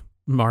of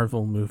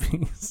Marvel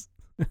movies,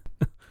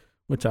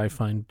 which I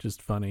find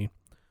just funny.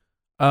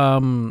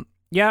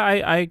 Yeah,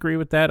 I agree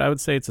with that. I would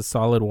say it's a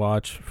solid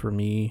watch for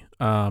me.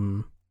 I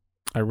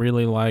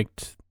really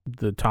liked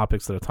the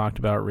topics that I talked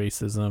about: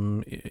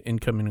 racism,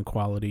 income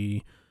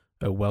inequality,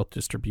 wealth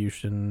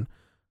distribution.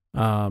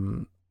 Yeah,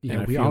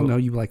 we all know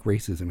you like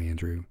racism,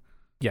 Andrew.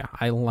 Yeah,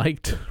 I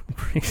liked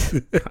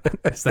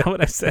racism. Is that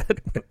what I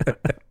said?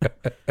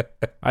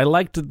 I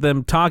liked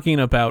them talking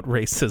about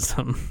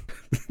racism,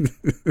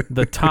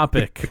 the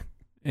topic,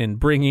 and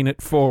bringing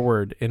it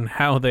forward and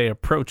how they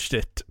approached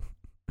it.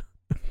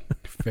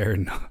 Fair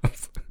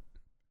enough.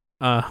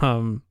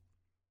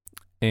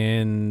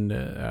 And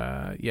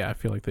yeah, I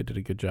feel like they did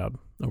a good job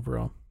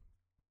overall.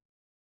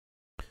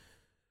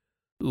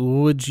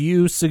 Would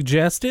you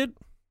suggest it?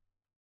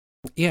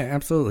 Yeah,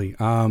 absolutely.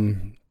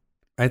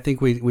 I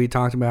think we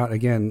talked about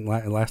again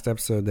last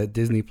episode that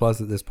Disney Plus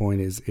at this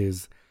point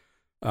is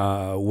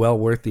well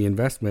worth the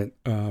investment.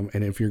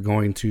 And if you're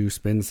going to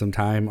spend some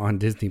time on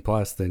Disney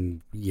Plus,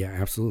 then yeah,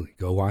 absolutely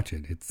go watch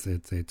it.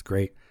 It's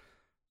great.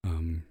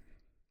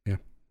 Yeah.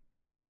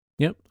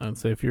 Yep, I'd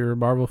say if you're a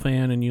Marvel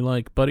fan and you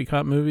like buddy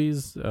cop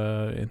movies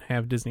and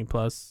have Disney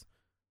Plus,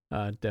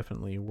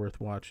 definitely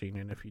worth watching.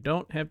 And if you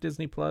don't have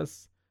Disney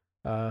Plus,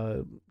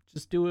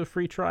 just do a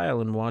free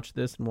trial and watch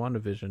this and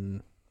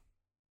WandaVision,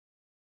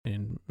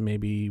 and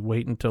maybe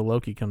wait until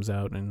Loki comes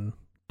out and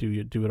do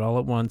it all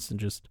at once and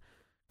just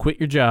quit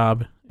your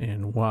job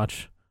and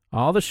watch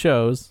all the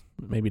shows.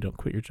 Maybe don't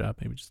quit your job.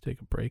 Maybe just take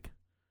a break.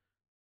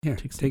 Yeah,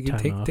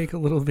 take a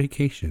little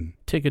vacation.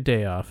 Take a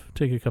day off.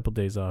 Take a couple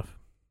days off,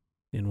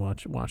 and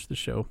watch the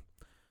show.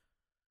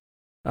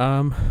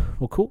 Well,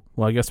 cool.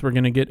 Well, I guess we're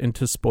gonna get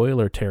into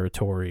spoiler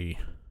territory.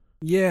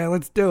 Yeah,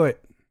 let's do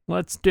it.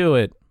 Let's do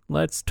it.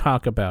 Let's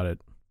talk about it.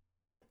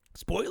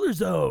 Spoiler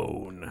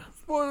zone.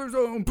 Spoiler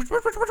zone. Bow,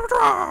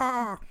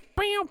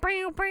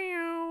 bow,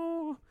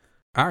 bow.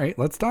 All right,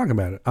 let's talk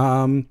about it.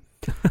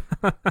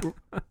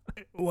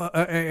 Well,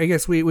 I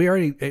guess we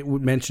already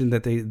mentioned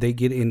that they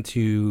get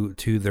into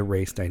the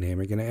race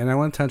dynamic, and I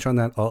want to touch on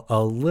that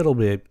a little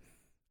bit.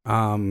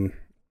 Again,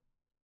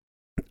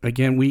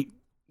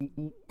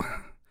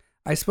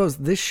 I suppose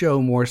this show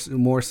more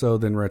so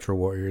than Retro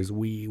Warriors,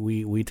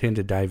 we tend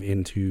to dive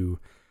into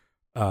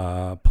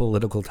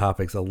political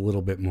topics a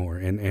little bit more,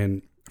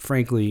 and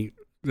frankly,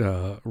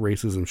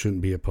 racism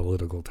shouldn't be a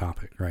political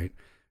topic, right?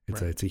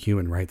 It's a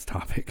human rights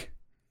topic.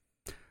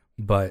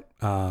 But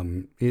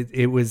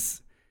it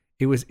was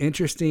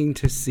interesting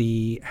to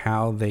see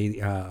how they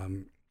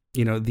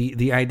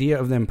the idea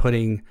of them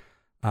putting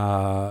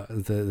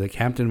the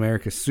Captain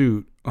America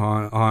suit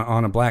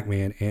on a black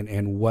man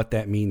and what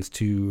that means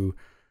to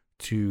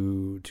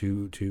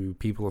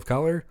people of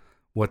color,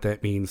 what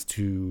that means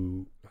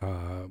to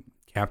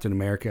Captain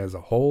America as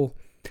a whole,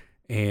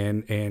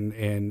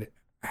 and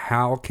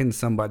how can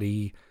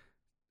somebody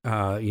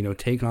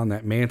take on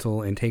that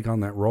mantle and take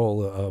on that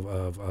role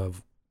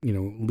of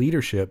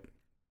leadership,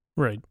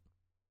 right?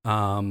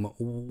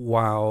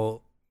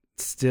 While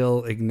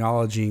still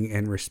acknowledging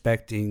and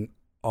respecting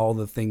all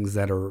the things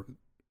that are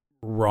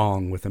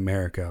wrong with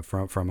America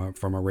from a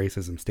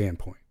racism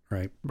standpoint,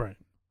 right? Right.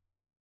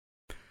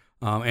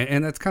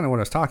 And that's kind of what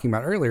I was talking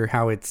about earlier.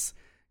 How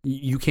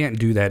you can't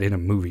do that in a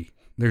movie.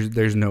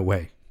 There's no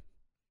way.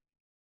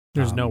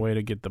 There's no way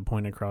to get the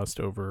point across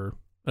over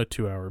a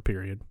 2-hour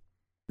period.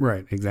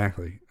 Right.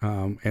 Exactly.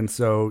 And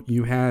so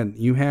you had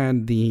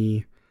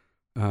the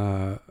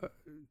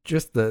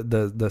just the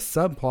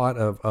subplot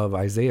of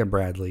Isaiah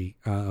Bradley,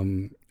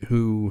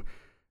 who,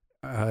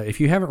 if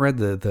you haven't read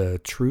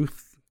the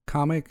Truth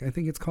comic, I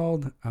think it's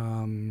called.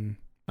 I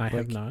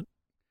have not.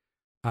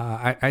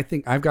 I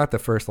think I've got the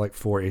first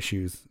 4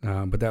 issues,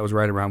 but that was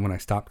right around when I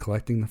stopped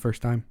collecting the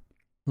first time.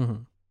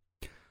 Mm-hmm.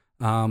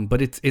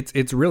 But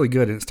it's really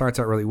good, and it starts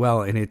out really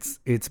well, and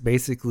it's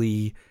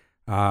basically,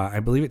 I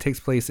believe it takes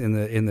place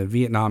in the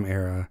Vietnam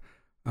era,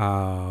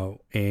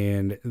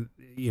 and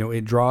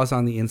it draws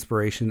on the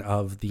inspiration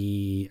of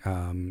the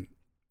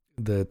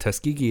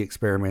Tuskegee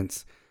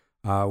experiments,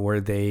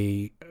 where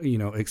they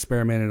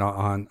experimented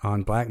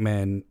on black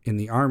men in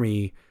the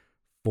army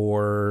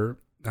for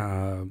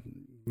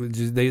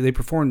they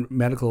performed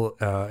medical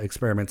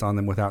experiments on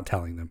them without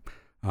telling them,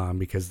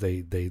 because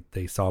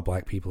they saw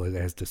black people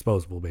as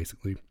disposable,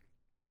 basically.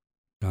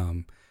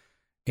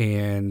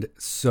 And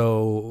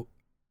so,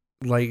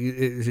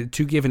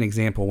 to give an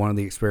example, one of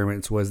the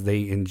experiments was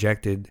they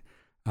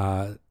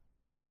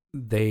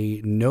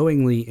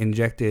knowingly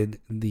injected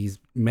these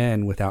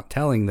men without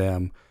telling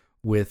them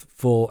with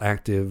full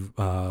active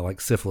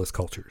syphilis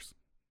cultures,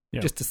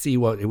 just to see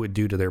what it would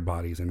do to their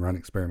bodies and run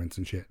experiments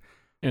and shit.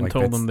 And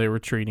told them they were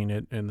treating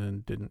it and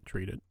then didn't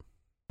treat it.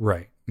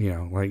 Right.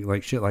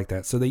 Like shit like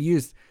that. So they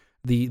used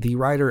the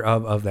writer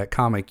of that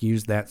comic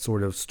used that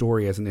sort of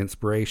story as an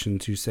inspiration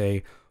to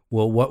say,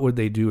 well, what would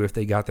they do if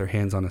they got their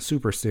hands on a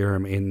super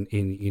serum in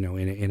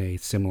a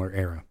similar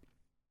era?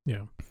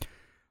 Yeah.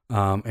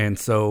 And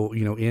so,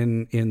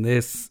 in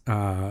this,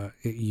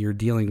 you're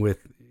dealing with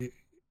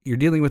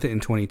it in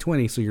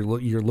 2020. So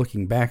you're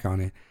looking back on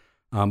it.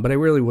 But I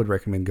really would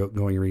recommend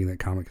going and reading that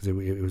comic, because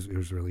it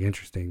was really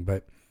interesting.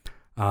 But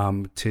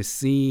to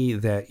see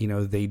that,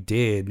 they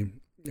did,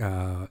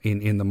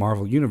 in the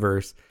Marvel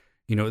universe,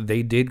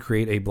 they did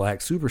create a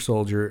black super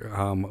soldier,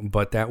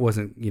 but that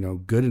wasn't,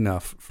 good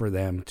enough for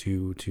them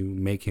to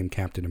make him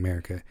Captain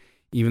America,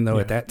 even though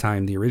at that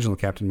time the original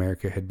Captain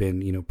America had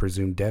been,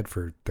 presumed dead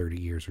for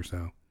 30 years or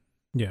so.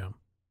 Yeah.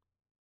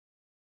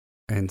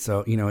 And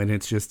so, and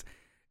it's just,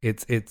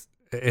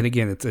 and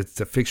again, it's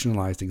a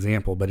fictionalized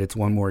example, but it's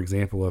one more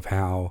example of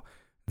how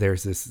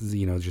there's this,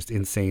 just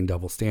insane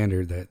double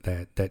standard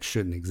that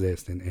shouldn't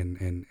exist.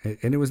 And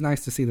it was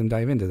nice to see them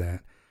dive into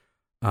that.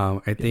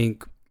 I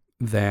think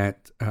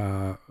that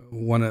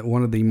one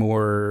of the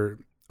more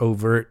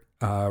overt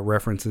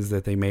references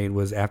that they made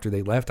was after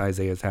they left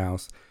Isaiah's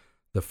house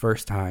the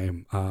first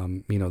time.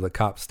 The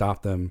cops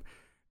stopped them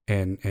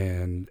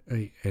and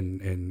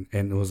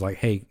it was like,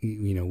 hey,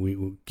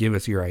 we give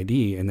us your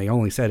ID, and they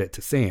only said it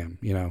to Sam,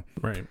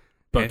 Right.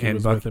 Bucky and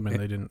was Bucky, with him, and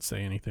they didn't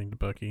say anything to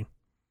Bucky.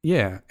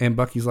 Yeah, and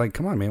Bucky's like,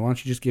 come on, man, why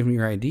don't you just give me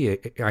your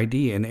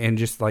ID, and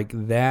just like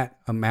that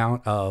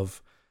amount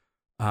of,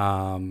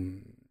 I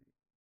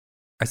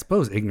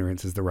suppose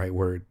ignorance is the right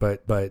word,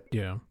 but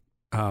yeah,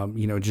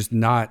 just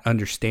not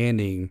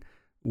understanding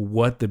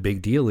what the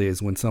big deal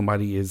is when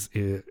somebody is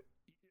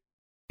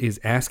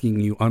asking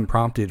you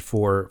unprompted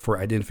for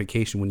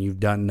identification when you've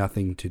done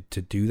nothing to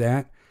do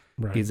that,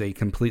 right. is a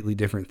completely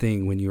different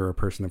thing when you're a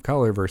person of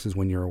color versus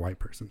when you're a white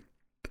person.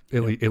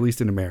 At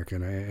least in America,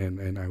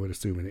 and I would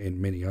assume in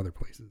many other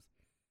places.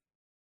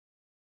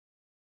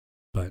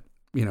 But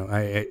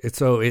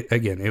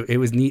it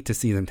was neat to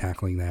see them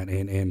tackling that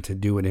and to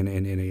do it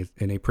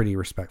in a pretty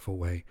respectful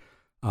way.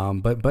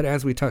 But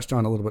as we touched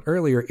on a little bit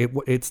earlier,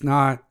 it's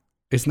not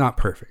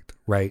perfect,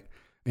 right?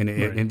 And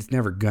it's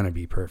never gonna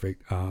be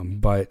perfect.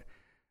 But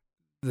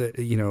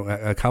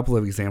a couple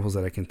of examples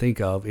that I can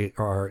think of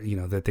are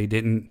that they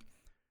didn't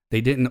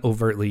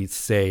overtly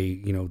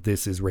say,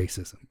 this is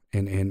racism.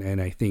 And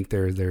I think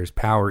there's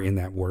power in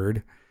that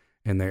word,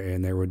 and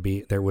there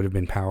would have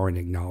been power in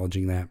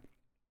acknowledging that,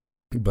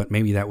 but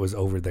maybe that was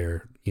over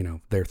their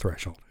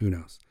threshold. Who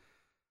knows?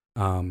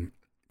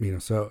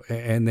 So,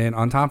 and then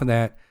on top of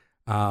that,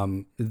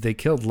 they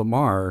killed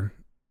Lamar,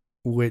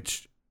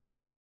 which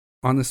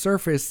on the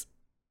surface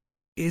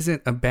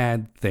isn't a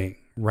bad thing,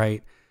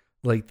 right?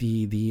 Like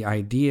the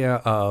idea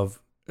of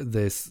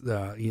this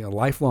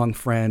lifelong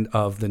friend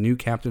of the new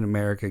Captain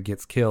America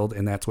gets killed,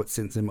 and that's what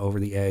sends him over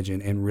the edge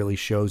and really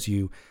shows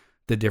you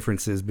the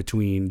differences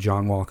between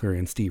John Walker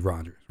and Steve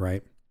Rogers,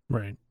 right?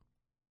 Right.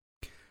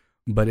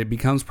 But it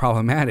becomes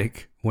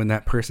problematic when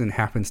that person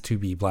happens to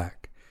be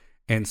black.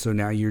 And so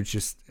now you're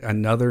just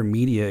another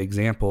media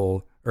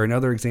example, or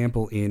another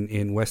example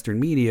in Western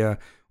media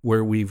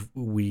where we've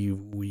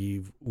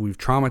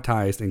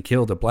traumatized and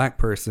killed a black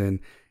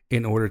person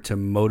in order to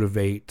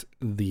motivate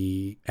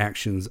the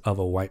actions of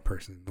a white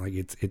person. Like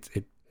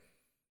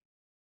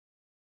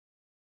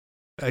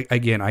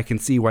again, I can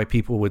see why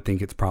people would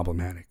think it's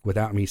problematic.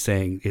 Without me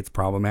saying it's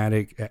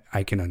problematic,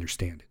 I can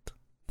understand it.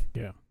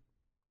 Yeah.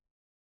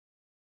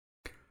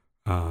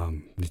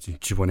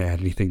 Did you want to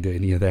add anything to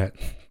any of that?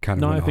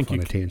 Kind of went off on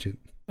a tangent.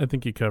 I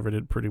think you covered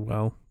it pretty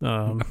well.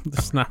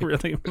 There's not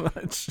really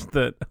much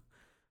that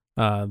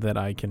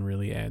I can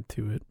really add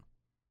to it.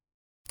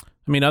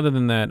 I mean, other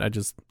than that,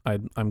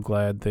 I'm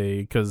glad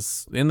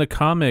because in the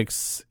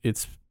comics,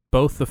 it's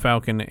both the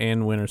Falcon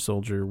and Winter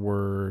Soldier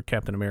were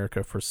Captain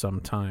America for some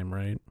time,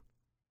 right?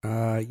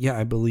 Yeah,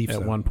 I believe so.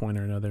 At one point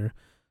or another.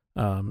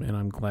 And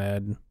I'm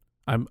glad.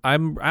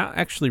 I'm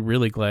actually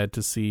really glad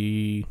to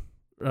see,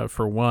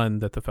 for one,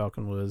 that the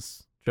Falcon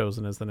was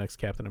chosen as the next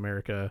Captain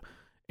America,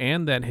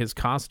 and that his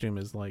costume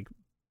is like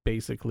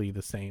basically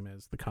the same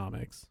as the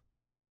comics.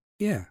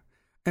 Yeah.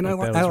 And I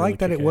like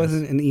that it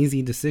wasn't an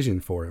easy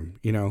decision for him,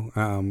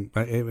 I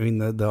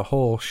mean, the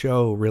whole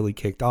show really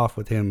kicked off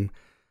with him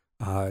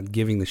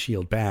giving the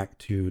shield back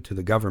to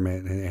the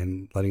government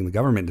and letting the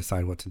government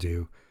decide what to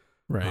do.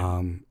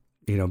 Right.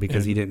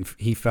 Because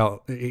he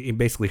felt he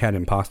basically had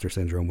imposter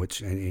syndrome,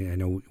 which I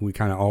know we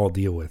kind of all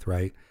deal with,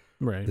 right?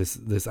 Right.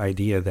 This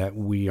idea that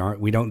we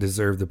don't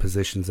deserve the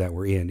positions that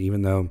we're in,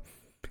 even though,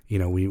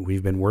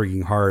 we've been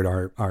working hard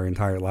our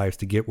entire lives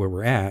to get where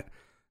we're at.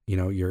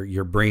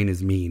 Your brain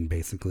is mean,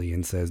 basically,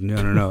 and says,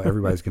 no,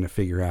 everybody's going to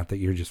figure out that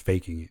you're just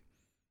faking it.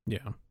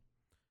 Yeah.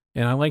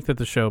 And I like that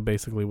the show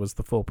basically was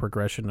the full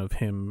progression of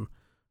him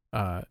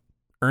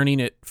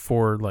earning it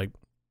for, like,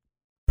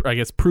 I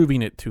guess,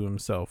 proving it to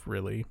himself,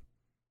 really,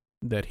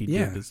 that he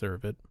did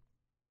deserve it.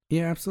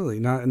 Yeah, absolutely.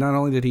 Not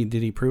only did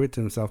he prove it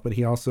to himself, but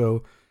he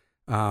also,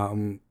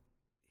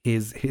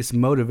 his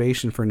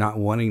motivation for not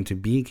wanting to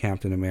be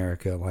Captain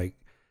America, like,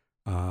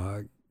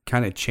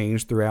 kind of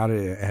changed throughout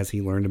it as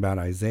he learned about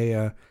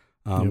Isaiah,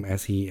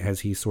 as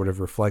he sort of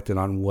reflected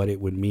on what it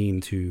would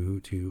mean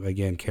to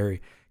again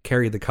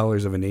carry the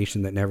colors of a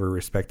nation that never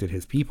respected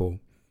his people.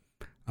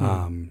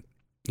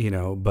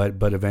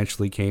 But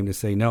eventually came to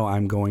say, no,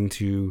 I'm going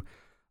to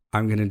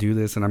do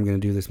this, and I'm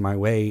going to do this my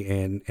way,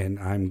 and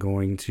I'm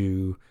going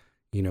to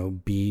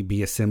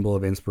be a symbol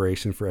of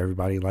inspiration for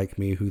everybody like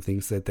me who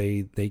thinks that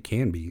they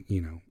can be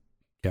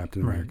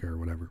Captain America or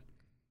whatever.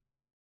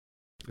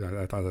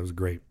 I thought that was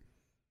great.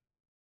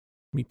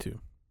 Me too.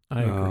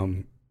 I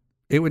agree.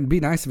 It would be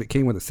nice if it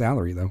came with a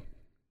salary, though.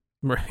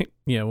 Right.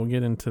 Yeah, we'll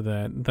get into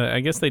that. I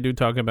guess they do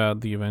talk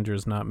about the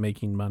Avengers not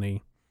making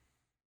money.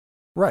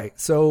 Right.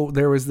 So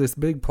there was this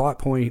big plot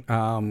point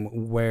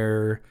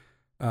where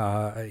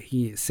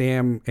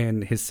Sam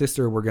and his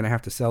sister were going to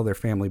have to sell their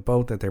family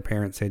boat that their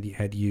parents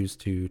had used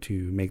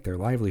to make their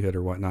livelihood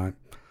or whatnot.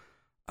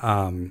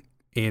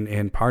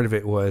 And part of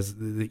it was,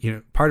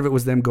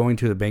 them going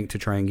to the bank to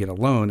try and get a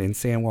loan, and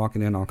Sam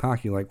walking in all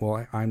cocky, like,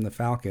 well, I'm the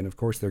Falcon. Of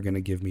course they're going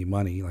to give me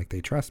money. Like,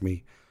 they trust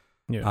me.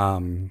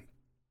 Yeah.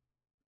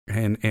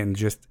 And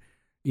just,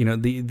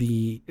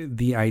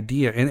 the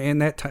idea,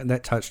 and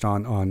that touched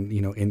on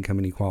income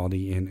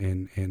inequality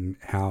and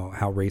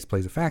how race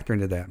plays a factor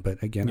into that.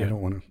 But again, I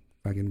don't want to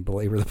fucking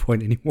belabor the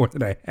point any more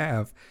than I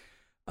have.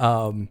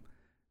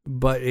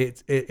 But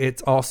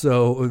it's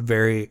also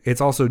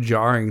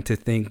jarring to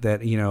think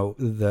that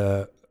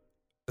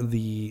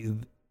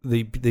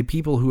the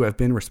people who have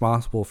been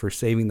responsible for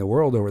saving the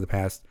world over the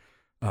past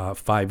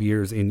 5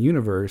 years in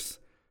universe,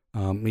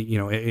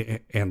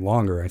 and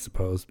longer, I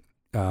suppose,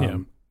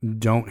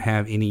 don't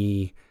have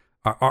any,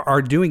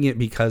 are doing it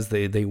because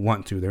they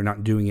want to. They're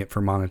not doing it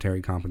for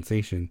monetary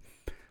compensation,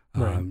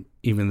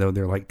 even though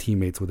they're like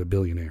teammates with a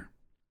billionaire.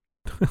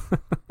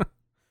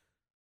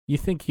 You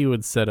think he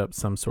would set up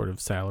some sort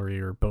of salary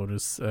or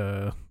bonus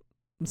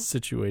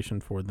situation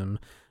for them.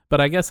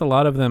 But I guess a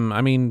lot of them,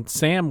 I mean,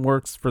 Sam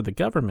works for the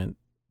government,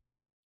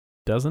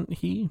 doesn't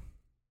he?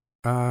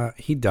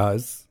 He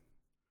does.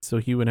 So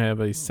he would have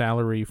a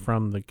salary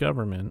from the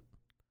government.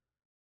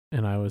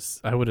 And I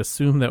would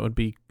assume that would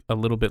be a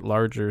little bit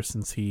larger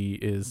since he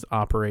is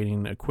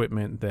operating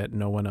equipment that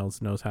no one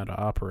else knows how to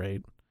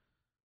operate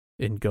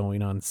and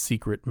going on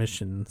secret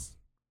missions.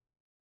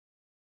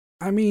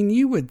 I mean,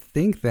 you would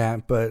think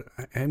that, but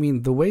I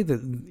mean, the way that,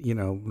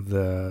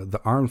 the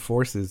armed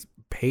forces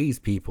pays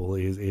people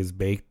is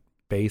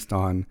based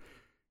on,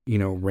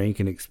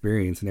 rank and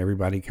experience, and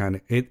everybody kind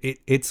of,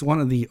 it's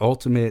one of the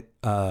ultimate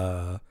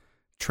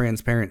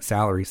transparent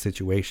salary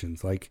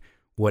situations. Like,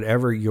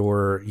 whatever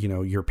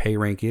your pay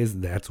rank is,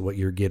 that's what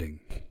you're getting.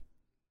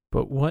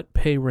 But what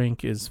pay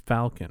rank is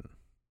Falcon?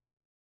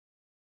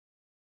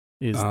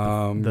 Is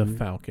the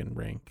Falcon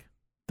rank?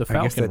 The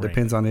Falcon I guess that rank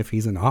depends on if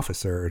he's an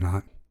officer or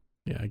not.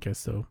 Yeah, I guess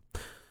so.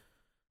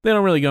 They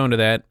don't really go into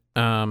that.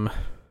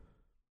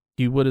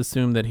 You would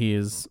assume that he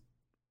is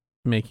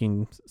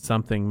making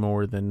something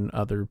more than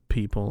other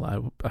people. I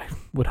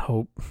would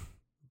hope,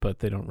 but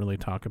they don't really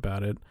talk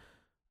about it.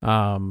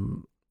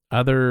 Other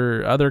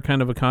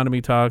kind of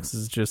economy talks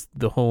is just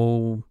the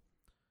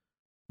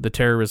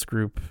terrorist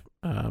group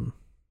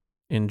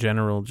in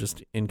general,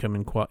 just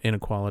income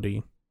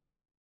inequality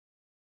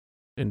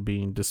and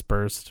being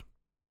dispersed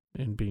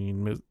and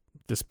being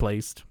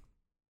displaced.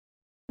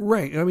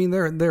 Right. I mean,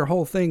 their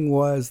whole thing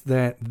was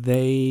that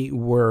they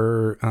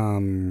were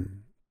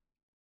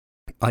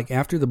like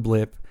after the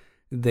blip,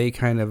 they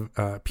kind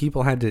of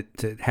people had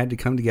to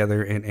come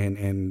together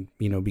and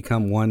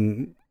become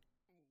one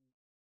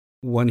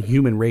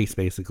human race,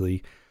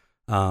 basically,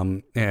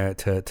 to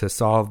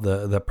solve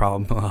the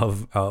problem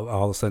of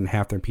all of a sudden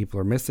half their people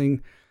are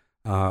missing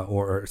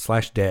or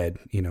 / dead,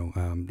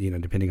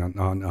 depending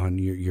on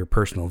your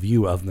personal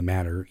view of the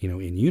matter,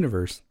 in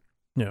universe.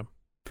 Yeah.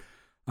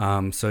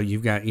 So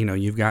you've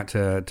got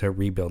to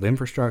rebuild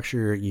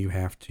infrastructure. You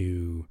have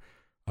to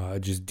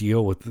just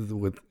deal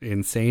with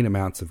insane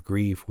amounts of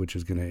grief, which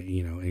is going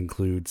to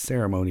include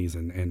ceremonies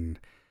and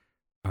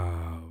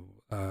I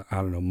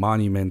don't know,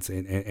 monuments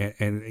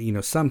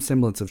and some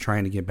semblance of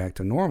trying to get back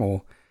to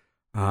normal.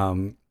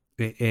 And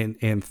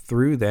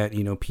through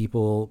that,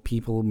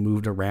 people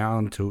moved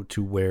around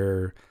to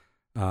where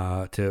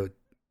to,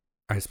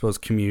 I suppose,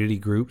 community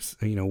groups,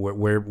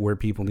 where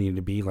people needed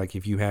to be. Like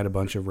if you had a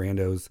bunch of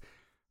randos,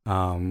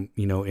 in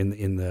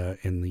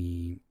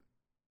the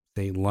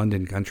say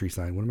London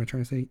countryside, what am I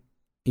trying to say?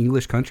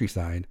 English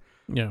countryside.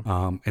 Yeah.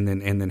 And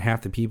then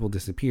half the people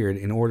disappeared.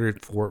 In order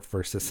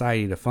for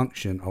society to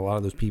function, a lot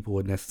of those people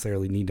would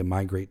necessarily need to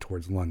migrate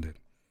towards London.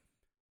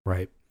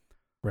 Right.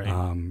 Right.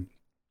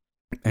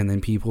 And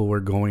then people were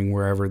going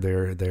wherever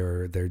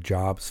their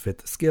jobs fit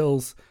the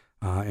skills,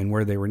 and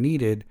where they were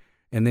needed.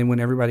 And then when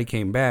everybody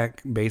came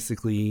back,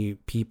 basically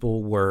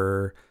people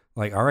were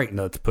like, all right,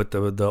 let's put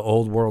the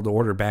old world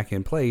order back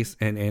in place.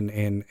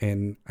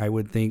 And I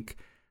would think,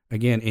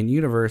 again, in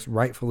universe,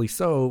 rightfully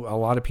so, a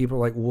lot of people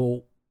are like,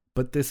 well,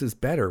 but this is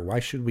better.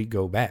 Why should we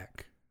go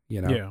back?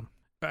 Yeah.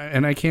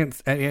 And I can't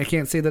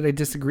say that I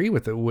disagree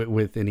with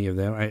any of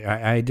them.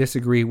 I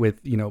disagree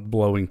with,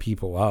 blowing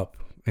people up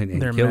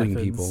and killing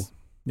methods. people.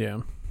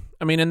 Yeah.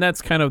 I mean, and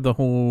that's kind of the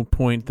whole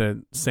point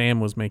that Sam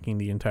was making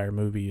the entire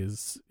movie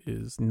is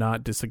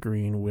not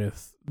disagreeing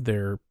with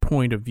their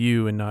point of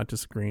view and not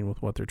disagreeing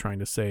with what they're trying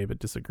to say, but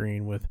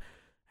disagreeing with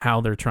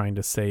how they're trying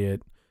to say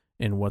it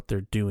and what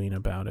they're doing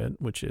about it,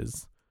 which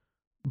is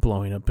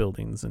blowing up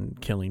buildings and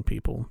killing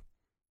people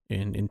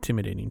and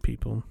intimidating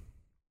people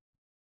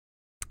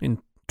and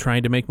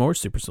trying to make more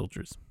super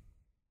soldiers.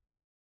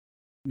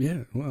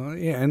 Yeah. Well,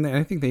 yeah. And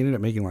I think they ended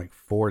up making like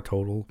 4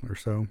 total or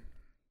so.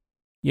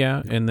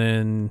 Yeah, and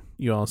then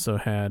you also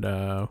had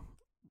the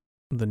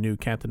new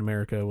Captain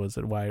America. Was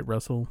it Wyatt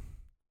Russell?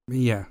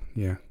 Yeah.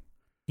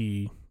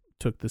 He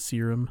took the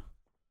serum.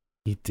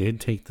 He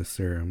did take the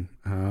serum.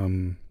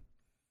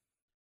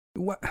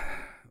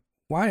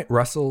 Wyatt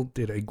Russell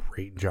did a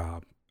great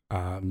job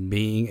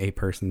being a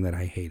person that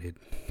I hated.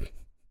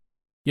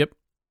 Yep,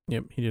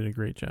 he did a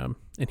great job.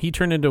 And he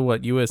turned into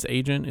what, U.S.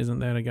 agent? Isn't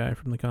that a guy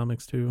from the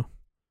comics too?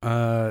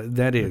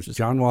 That is.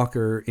 John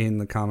Walker in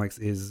the comics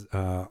is...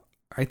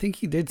 I think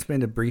he did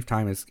spend a brief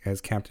time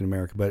as Captain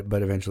America,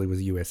 but eventually was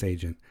a U.S.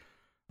 agent.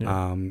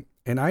 Yeah.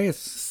 I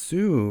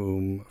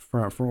assume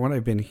from what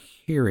I've been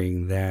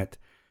hearing that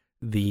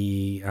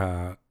the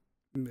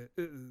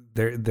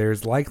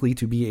there's likely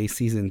to be a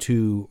season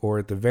 2, or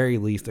at the very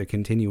least a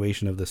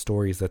continuation of the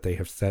stories that they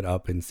have set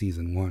up in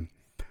season 1.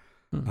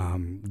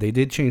 They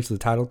did change the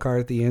title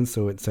card at the end,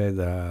 so it said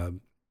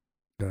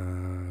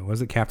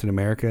was it Captain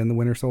America and the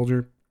Winter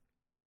Soldier?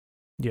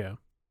 Yeah.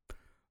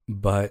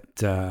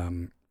 But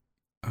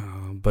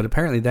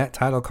apparently that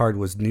title card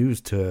was news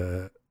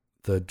to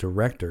the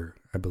director,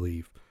 I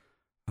believe.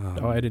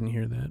 I didn't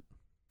hear that.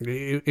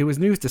 It was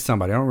news to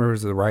somebody. I don't remember if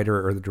it was the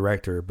writer or the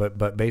director,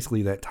 but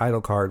basically that title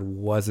card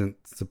wasn't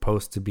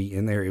supposed to be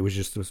in there. It was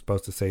just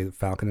supposed to say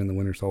Falcon and the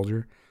Winter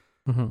Soldier.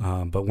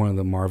 Mm-hmm. But one of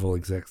the Marvel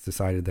execs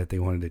decided that they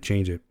wanted to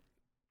change it.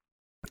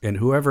 And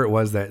whoever it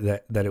was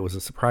that it was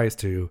a surprise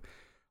to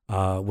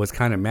was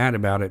kind of mad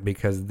about it,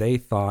 because they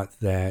thought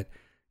that,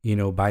 you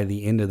know, by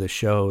the end of the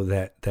show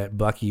that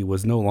Bucky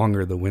was no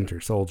longer the Winter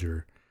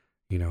Soldier.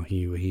 You know,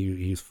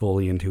 he's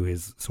fully into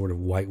his sort of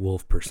White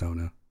Wolf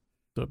persona.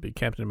 So it'd be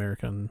Captain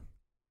America and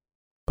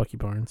Bucky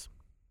Barnes.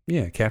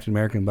 Yeah, Captain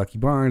America and Bucky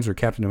Barnes, or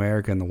Captain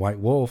America and the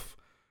White Wolf,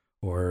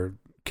 or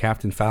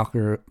Captain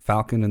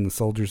Falcon and the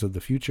Soldiers of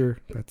the Future.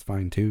 That's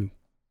fine too.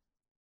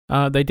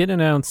 They did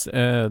announce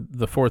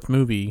the fourth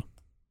movie,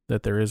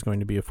 that there is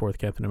going to be a fourth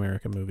Captain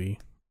America movie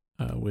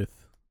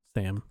with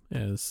Sam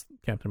as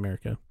Captain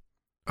America.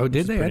 Oh,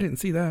 did they? I didn't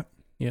see that.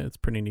 Yeah, it's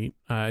pretty neat.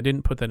 I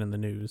didn't put that in the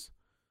news.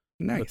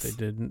 Nice.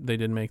 But they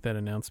did make that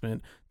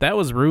announcement. That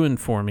was ruined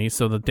for me.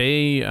 So the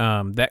day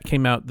that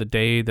came out, the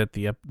day that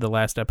the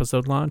last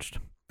episode launched,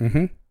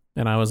 and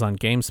I was on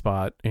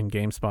GameSpot, and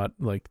GameSpot,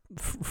 like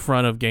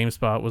front of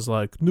GameSpot was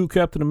like, new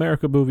Captain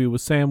America movie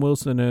with Sam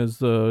Wilson as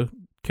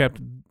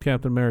Captain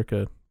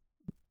America,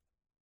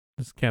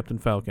 as Captain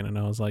Falcon, and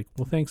I was like,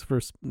 well, thanks for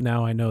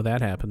now. I know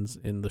that happens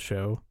in the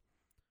show.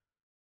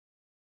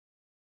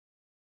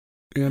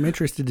 Yeah, I'm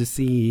interested to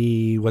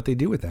see what they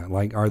do with that.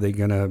 Like, are they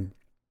gonna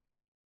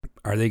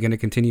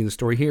continue the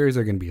story here? Is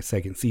there going to be a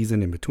second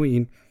season in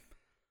between?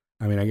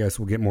 I mean, I guess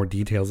we'll get more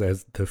details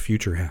as the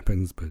future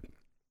happens, but...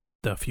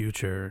 The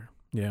future,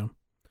 yeah.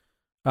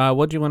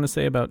 What do you want to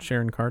say about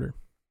Sharon Carter?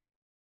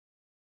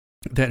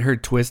 That her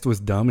twist was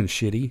dumb and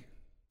shitty.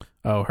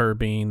 Oh, her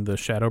being the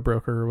shadow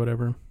broker or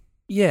whatever?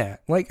 Yeah,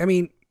 like, I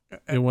mean...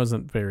 It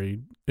wasn't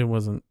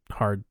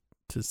hard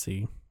to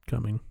see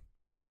coming.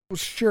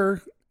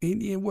 Sure,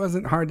 it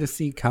wasn't hard to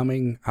see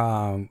coming.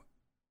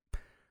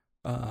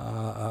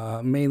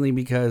 Mainly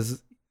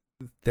because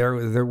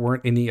there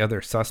weren't any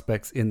other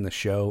suspects in the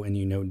show, and,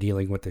 you know,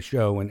 dealing with the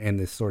show and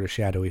this sort of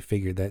shadowy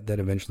figure that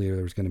eventually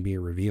there was going to be a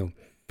reveal.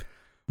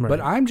 Right.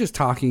 But I'm just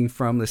talking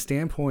from the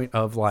standpoint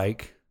of,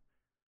 like,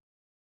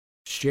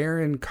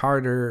 Sharon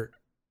Carter,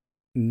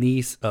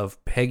 niece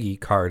of Peggy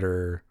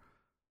Carter,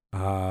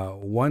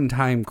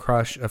 one-time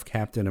crush of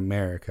Captain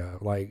America,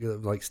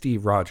 like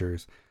Steve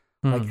Rogers.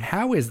 Like,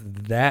 how is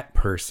that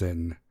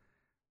person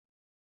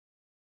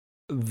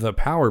the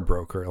power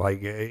broker?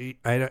 Like,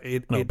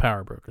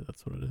 power broker,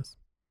 that's what it is.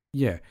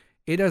 Yeah,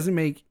 it doesn't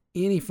make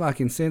any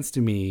fucking sense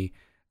to me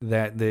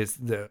that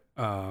the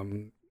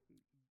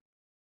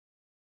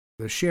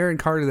Sharon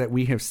Carter that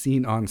we have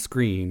seen on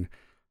screen,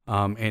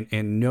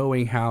 and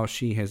knowing how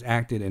she has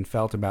acted and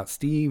felt about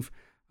Steve,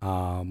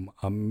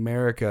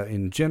 America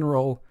in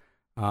general,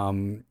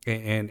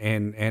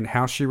 and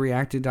how she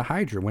reacted to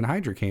Hydra when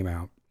Hydra came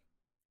out.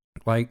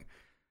 Like,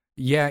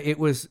 yeah, it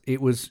was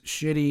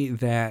shitty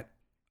that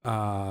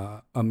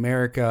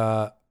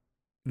America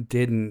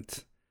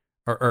didn't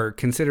or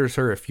considers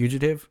her a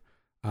fugitive.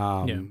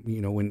 You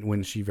know,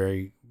 when she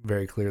very,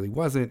 very clearly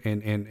wasn't,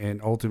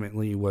 and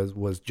ultimately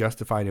was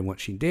justified in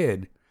what she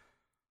did.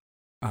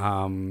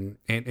 And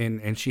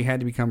she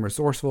had to become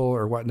resourceful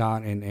or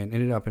whatnot, and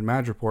ended up in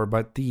Madripoor.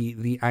 But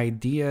the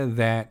idea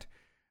that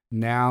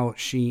now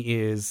she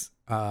is,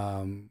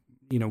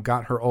 you know,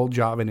 got her old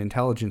job in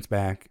intelligence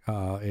back,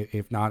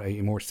 if not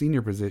a more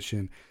senior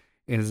position,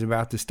 and is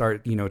about to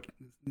start, you know,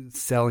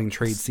 selling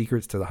trade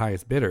secrets to the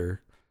highest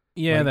bidder.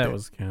 Yeah, like that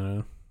was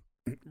kind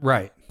of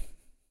right.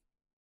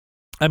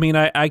 I mean,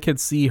 I could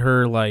see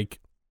her like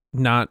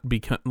not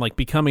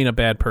becoming a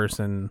bad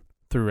person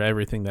through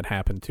everything that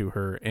happened to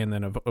her, and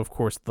then of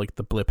course like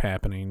the blip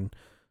happening,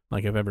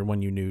 like if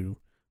everyone you knew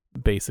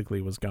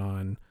basically was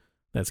gone,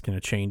 that's going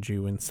to change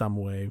you in some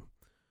way.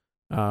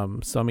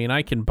 So I mean,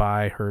 I can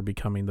buy her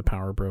becoming the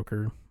power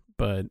broker,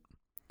 but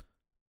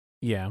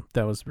yeah,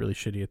 that was really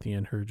shitty at the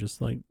end. Her just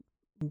like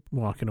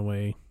walking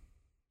away,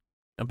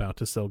 about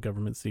to sell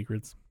government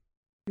secrets.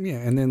 Yeah,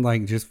 and then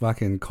like just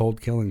fucking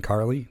cold killing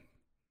Carly.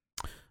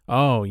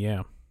 Oh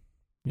yeah,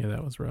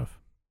 that was rough.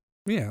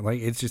 Yeah,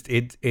 like it's just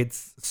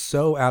it's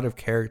so out of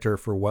character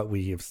for what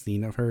we have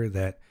seen of her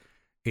that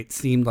it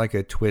seemed like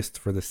a twist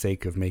for the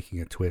sake of making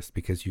a twist,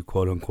 because you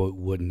quote unquote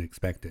wouldn't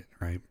expect it,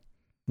 right?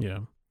 Yeah.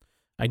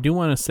 I do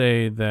want to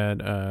say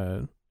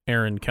that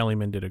Erin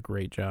Kellyman did a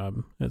great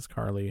job as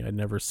Carly. I'd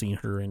never seen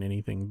her in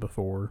anything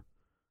before.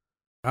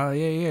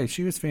 Yeah,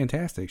 she was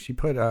fantastic. She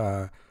put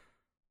a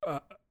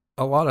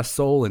a lot of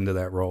soul into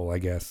that role, I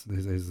guess,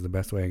 is the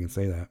best way I can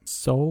say that.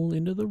 Soul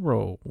into the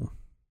role.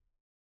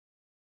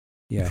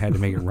 Yeah, I had to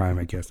make it rhyme,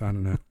 I guess. I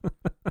don't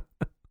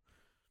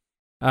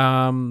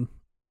know.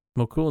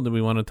 Well, cool. Do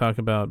we want to talk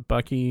about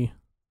Bucky?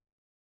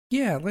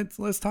 Yeah,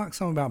 let's talk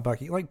some about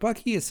Bucky. Like,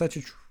 Bucky is such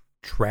a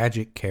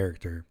tragic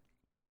character.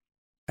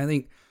 I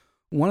think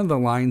one of the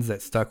lines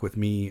that stuck with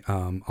me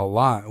a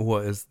lot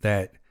was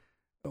that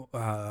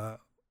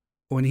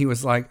when he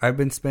was like, I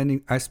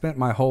spent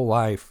my whole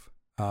life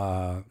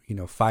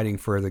fighting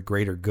for the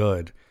greater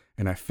good,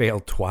 and I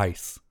failed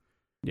twice.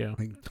 Yeah.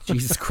 Like,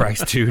 Jesus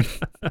Christ, dude.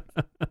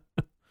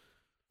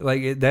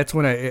 Like, that's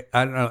when I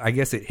don't know, I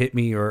guess it hit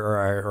me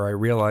or I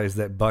realized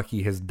that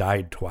Bucky has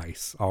died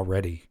twice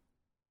already.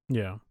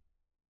 Yeah.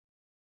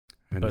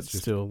 And but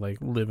still like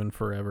living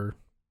forever.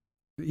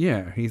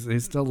 Yeah,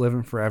 he's still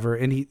living forever,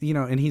 and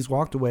he's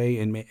walked away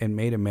and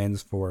made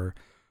amends for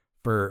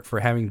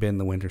having been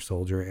the Winter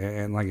Soldier.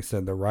 And like I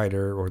said, the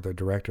writer or the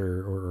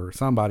director or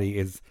somebody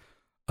is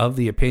of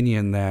the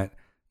opinion that,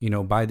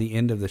 by the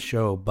end of the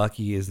show,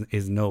 Bucky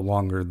is no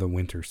longer the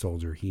Winter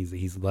Soldier.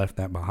 He's left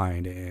that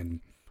behind and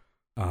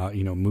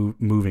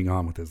moving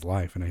on with his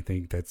life. And I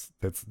think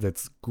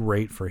that's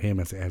great for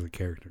him as a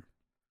character.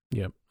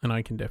 Yep, and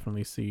I can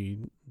definitely see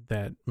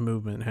that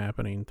movement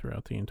happening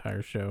throughout the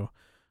entire show.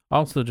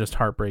 Also, just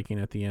heartbreaking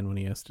at the end when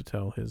he has to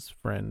tell his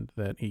friend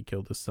that he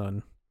killed his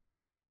son.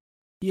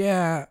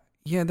 Yeah,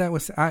 that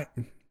was I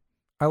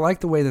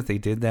like the way that they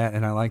did that,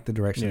 and I like the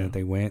direction that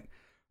they went.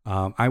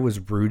 I was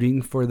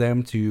rooting for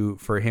him to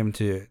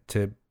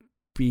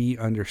be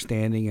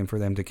understanding and for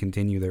them to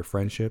continue their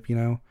friendship.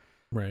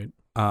 Right.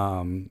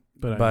 But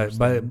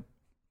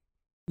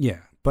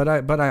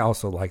I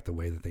also like the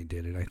way that they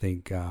did it. I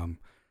think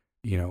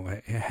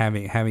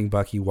having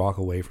Bucky walk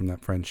away from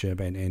that friendship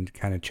and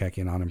kind of check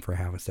in on him for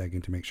half a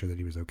second to make sure that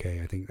he was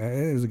okay, I think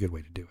it was a good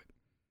way to do it.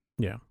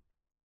 Yeah,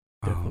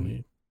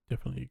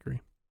 definitely agree.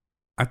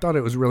 I thought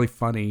it was really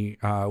funny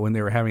when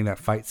they were having that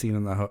fight scene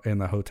in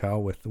the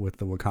hotel with the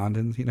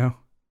Wakandans,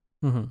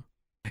 Mm-hmm.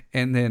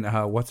 And then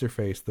what's her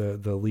face, the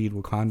lead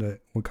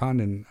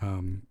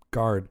Wakandan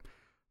guard,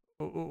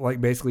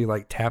 like basically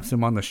like taps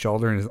him on the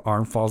shoulder and his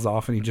arm falls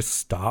off and he just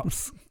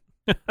stops.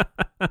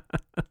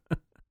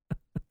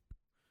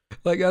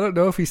 Like, I don't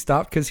know if he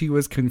stopped because he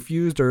was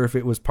confused or if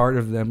it was part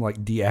of them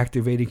like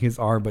deactivating his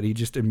arm, but he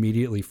just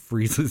immediately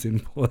freezes in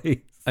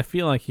place. I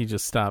feel like he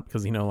just stopped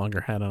because he no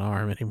longer had an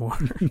arm anymore.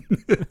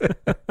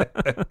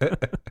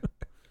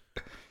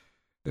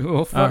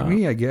 Well, fuck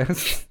me, I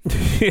guess.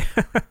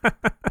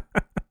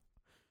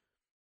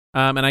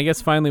 And I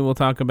guess finally we'll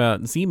talk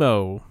about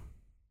Zemo.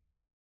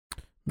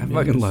 I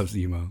fucking love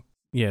Zemo.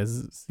 Yeah,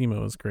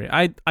 Zemo is great.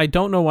 I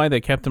don't know why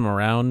they kept him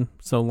around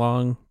so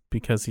long,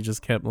 because he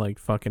just kept like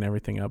fucking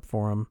everything up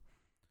for him.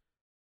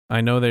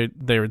 I know they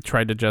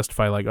tried to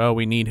justify like, oh,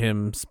 we need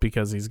him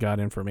because he's got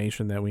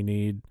information that we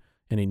need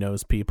and he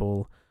knows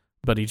people,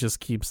 but he just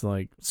keeps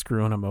like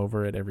screwing him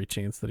over at every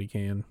chance that he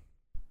can.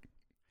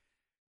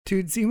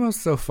 Dude, Zemo's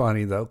so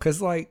funny though,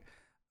 because like,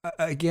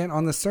 again,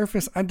 on the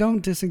surface, I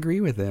don't disagree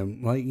with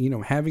him. Like,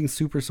 having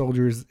super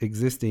soldiers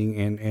existing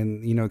and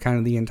kind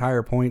of the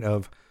entire point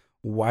of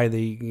why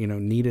they,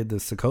 needed the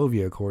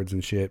Sokovia Accords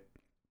and shit,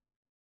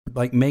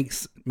 like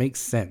makes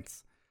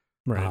sense.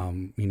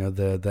 Right.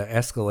 The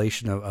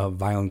escalation of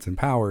violence and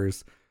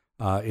powers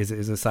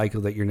is a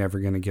cycle that you're never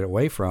going to get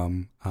away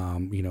from.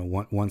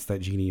 Once that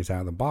genie is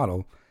out of the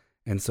bottle.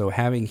 And so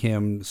having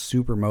him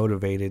super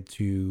motivated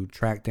to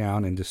track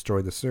down and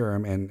destroy the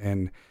serum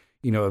and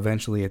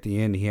eventually at the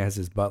end he has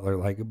his butler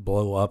like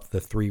blow up the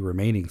 3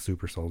 remaining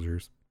super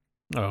soldiers.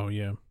 Oh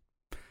yeah.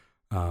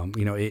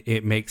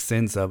 It makes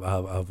sense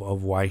of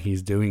why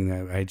he's doing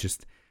that.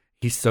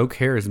 He's so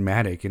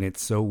charismatic, and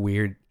it's so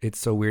weird. It's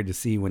so weird to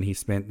see when he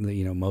spent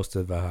most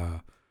of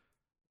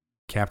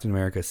Captain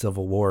America: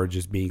 Civil War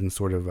just being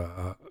sort of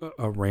a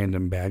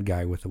random bad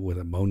guy with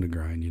a bone to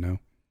grind.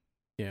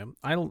 Yeah,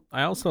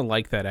 I also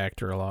like that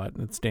actor a lot.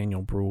 It's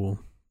Daniel Bruhl,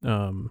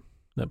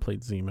 that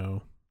played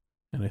Zemo,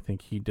 and I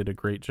think he did a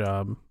great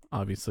job.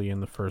 Obviously, in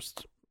the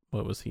first,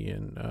 what was he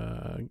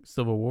in?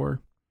 Civil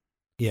War.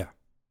 Yeah,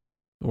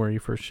 where he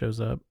first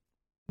shows up.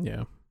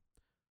 Yeah.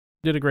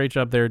 Did a great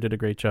job there, did a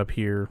great job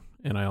here,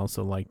 and I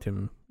also liked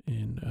him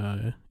in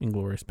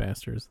Inglourious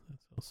Basterds.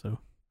 That's also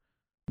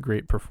a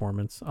great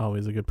performance.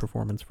 Always a good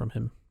performance from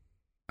him.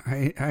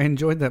 I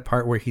enjoyed that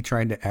part where he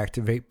tried to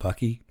activate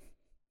Bucky.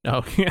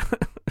 Oh, yeah.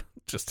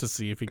 Just to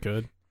see if he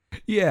could.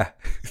 Yeah.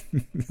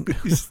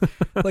 he's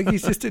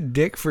just a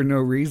dick for no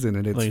reason,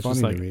 and it's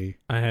funny to me.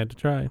 I had to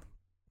try.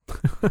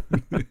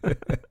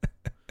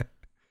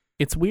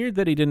 It's weird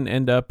that he didn't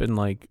end up in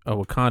like a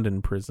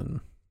Wakandan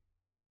prison.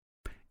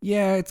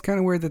 Yeah, it's kind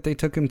of weird that they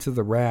took him to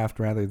the raft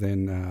rather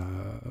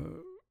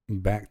than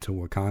back to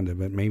Wakanda.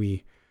 But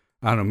maybe,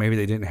 I don't know, maybe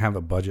they didn't have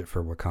a budget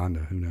for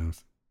Wakanda. Who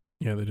knows?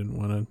 Yeah, they didn't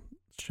want to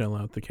shell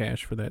out the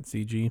cash for that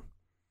CG.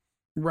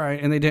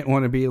 Right, and they didn't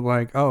want to be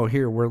like, oh,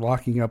 here, we're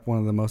locking up one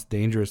of the most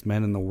dangerous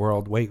men in the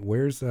world. Wait,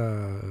 where's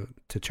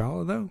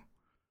T'Challa, though?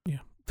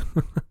 Yeah.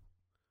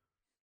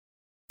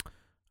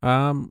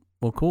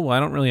 Well, cool. I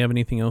don't really have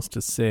anything else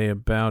to say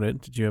about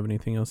it. Did you have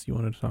anything else you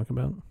wanted to talk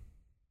about?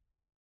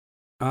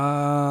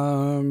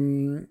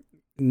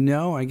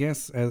 No, I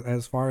guess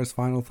as far as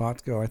final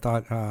thoughts go, I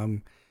thought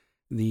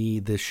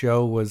the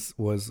show was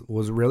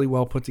really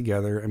well put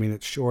together. I mean,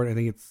 it's short. I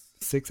think it's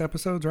 6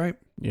 episodes, right?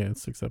 Yeah,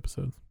 it's 6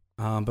 episodes.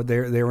 But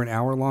they were an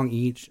hour long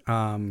each.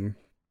 And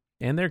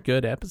they're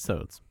good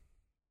episodes.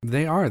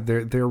 They are.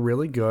 They're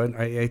really good.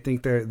 I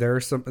think there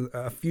are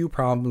a few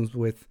problems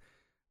with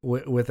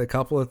a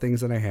couple of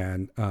things that I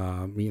had.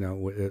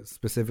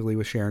 Specifically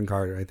with Sharon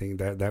Carter. I think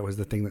that was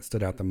the thing that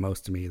stood out the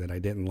most to me that I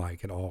didn't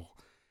like at all.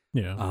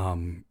 Yeah.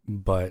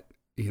 But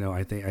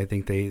I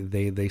think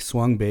they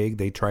swung big.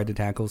 They tried to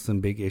tackle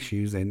some big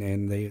issues,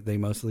 and they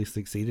mostly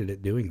succeeded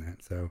at doing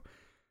that. So,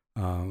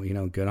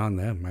 good on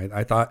them.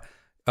 I thought.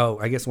 Oh,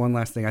 I guess one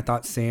last thing. I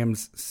thought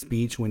Sam's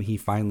speech when he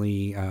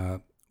finally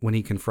when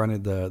he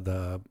confronted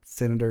the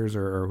senators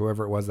or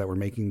whoever it was that were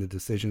making the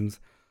decisions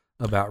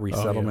about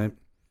resettlement.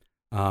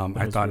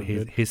 I thought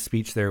really his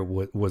speech there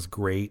was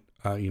great.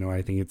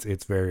 I think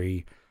it's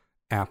very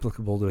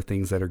applicable to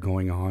things that are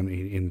going on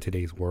in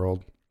today's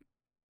world.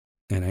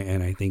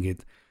 And I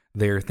think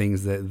there are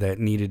things that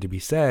needed to be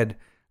said.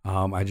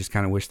 I just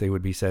kind of wish they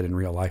would be said in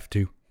real life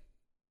too.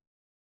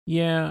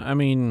 Yeah, I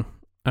mean,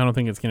 I don't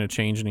think it's going to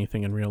change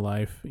anything in real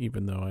life,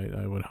 even though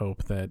I would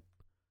hope that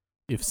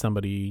if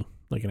somebody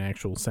like an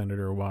actual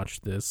senator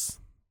watched this,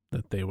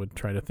 that they would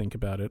try to think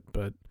about it,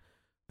 but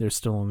they're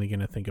still only going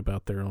to think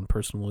about their own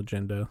personal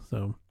agenda.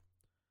 So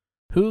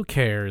who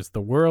cares?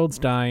 The world's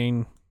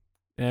dying.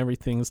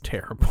 Everything's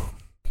terrible.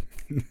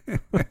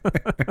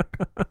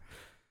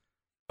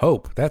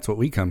 Hope. That's what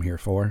we come here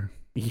for.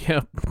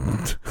 Yep.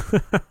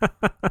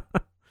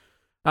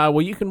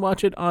 Well, you can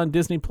watch it on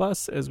Disney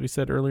Plus, as we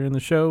said earlier in the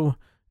show.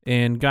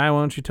 And Guy,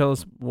 why don't you tell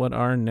us what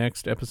our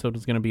next episode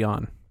is going to be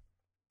on?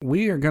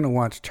 We are going to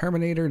watch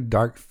Terminator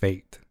Dark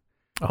Fate.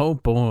 Oh,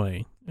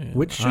 boy.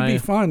 Which should be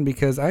fun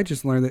because I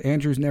just learned that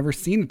Andrew's never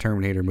seen a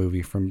Terminator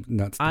movie from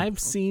nuts. I've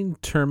seen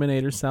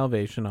Terminator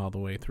Salvation all the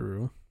way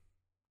through.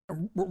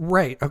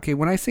 Right. Okay.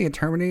 When I say a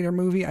Terminator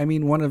movie, I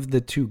mean one of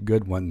the 2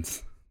 good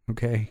ones.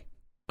 Okay.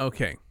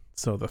 Okay.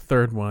 So the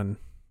 3rd one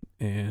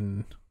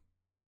and...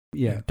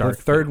 Yeah, the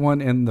 3rd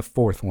one and the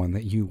 4th one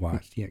that you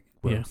watched. Yeah.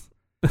 Gross.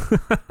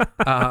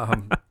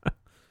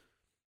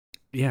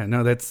 Yeah,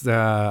 no, that's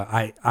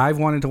I've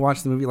wanted to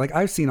watch the movie. Like,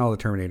 I've seen all the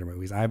Terminator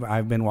movies.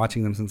 I've been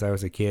watching them since I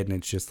was a kid, and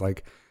it's just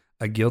like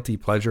a guilty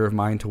pleasure of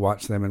mine to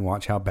watch them and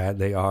watch how bad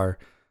they are.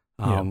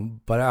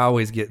 But I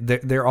always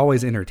they're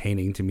always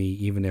entertaining to me,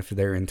 even if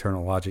their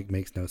internal logic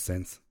makes no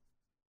sense.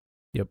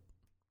 Yep.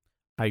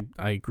 I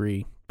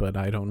agree, but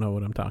I don't know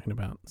what I'm talking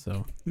about.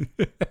 So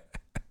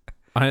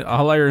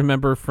all I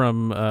remember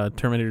from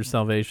Terminator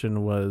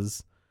Salvation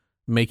was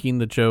making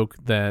the joke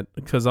that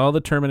because all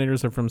the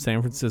Terminators are from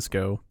San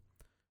Francisco,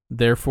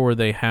 therefore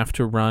they have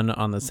to run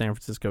on the San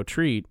Francisco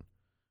treat,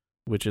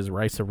 which is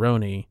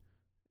rice-a-roni.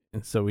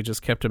 And so we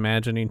just kept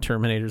imagining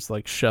Terminators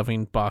like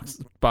shoving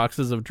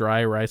boxes of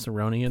dry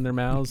rice-a-roni in their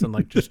mouths and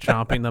like just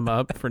chomping them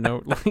up for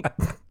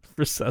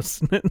for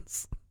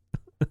sustenance.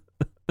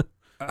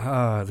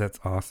 That's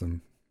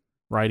awesome.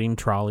 Riding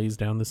trolleys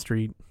down the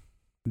street.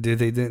 Did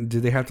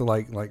they have to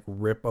like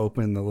rip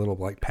open the little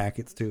like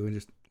packets too and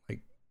just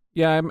like?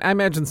 Yeah, I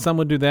imagine some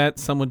would do that.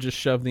 Some would just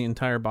shove the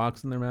entire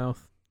box in their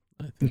mouth.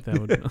 I think that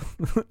would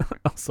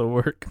also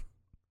work.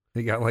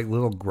 They got like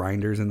little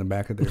grinders in the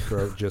back of their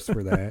throat just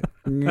for that.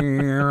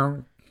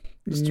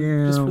 just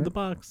for the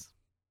box.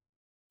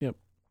 Yep.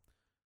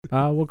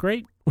 Well,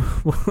 great.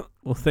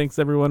 Well, thanks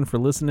everyone for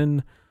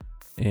listening,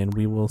 and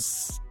we will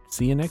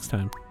see you next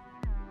time.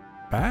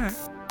 Bye.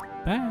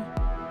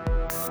 Bye.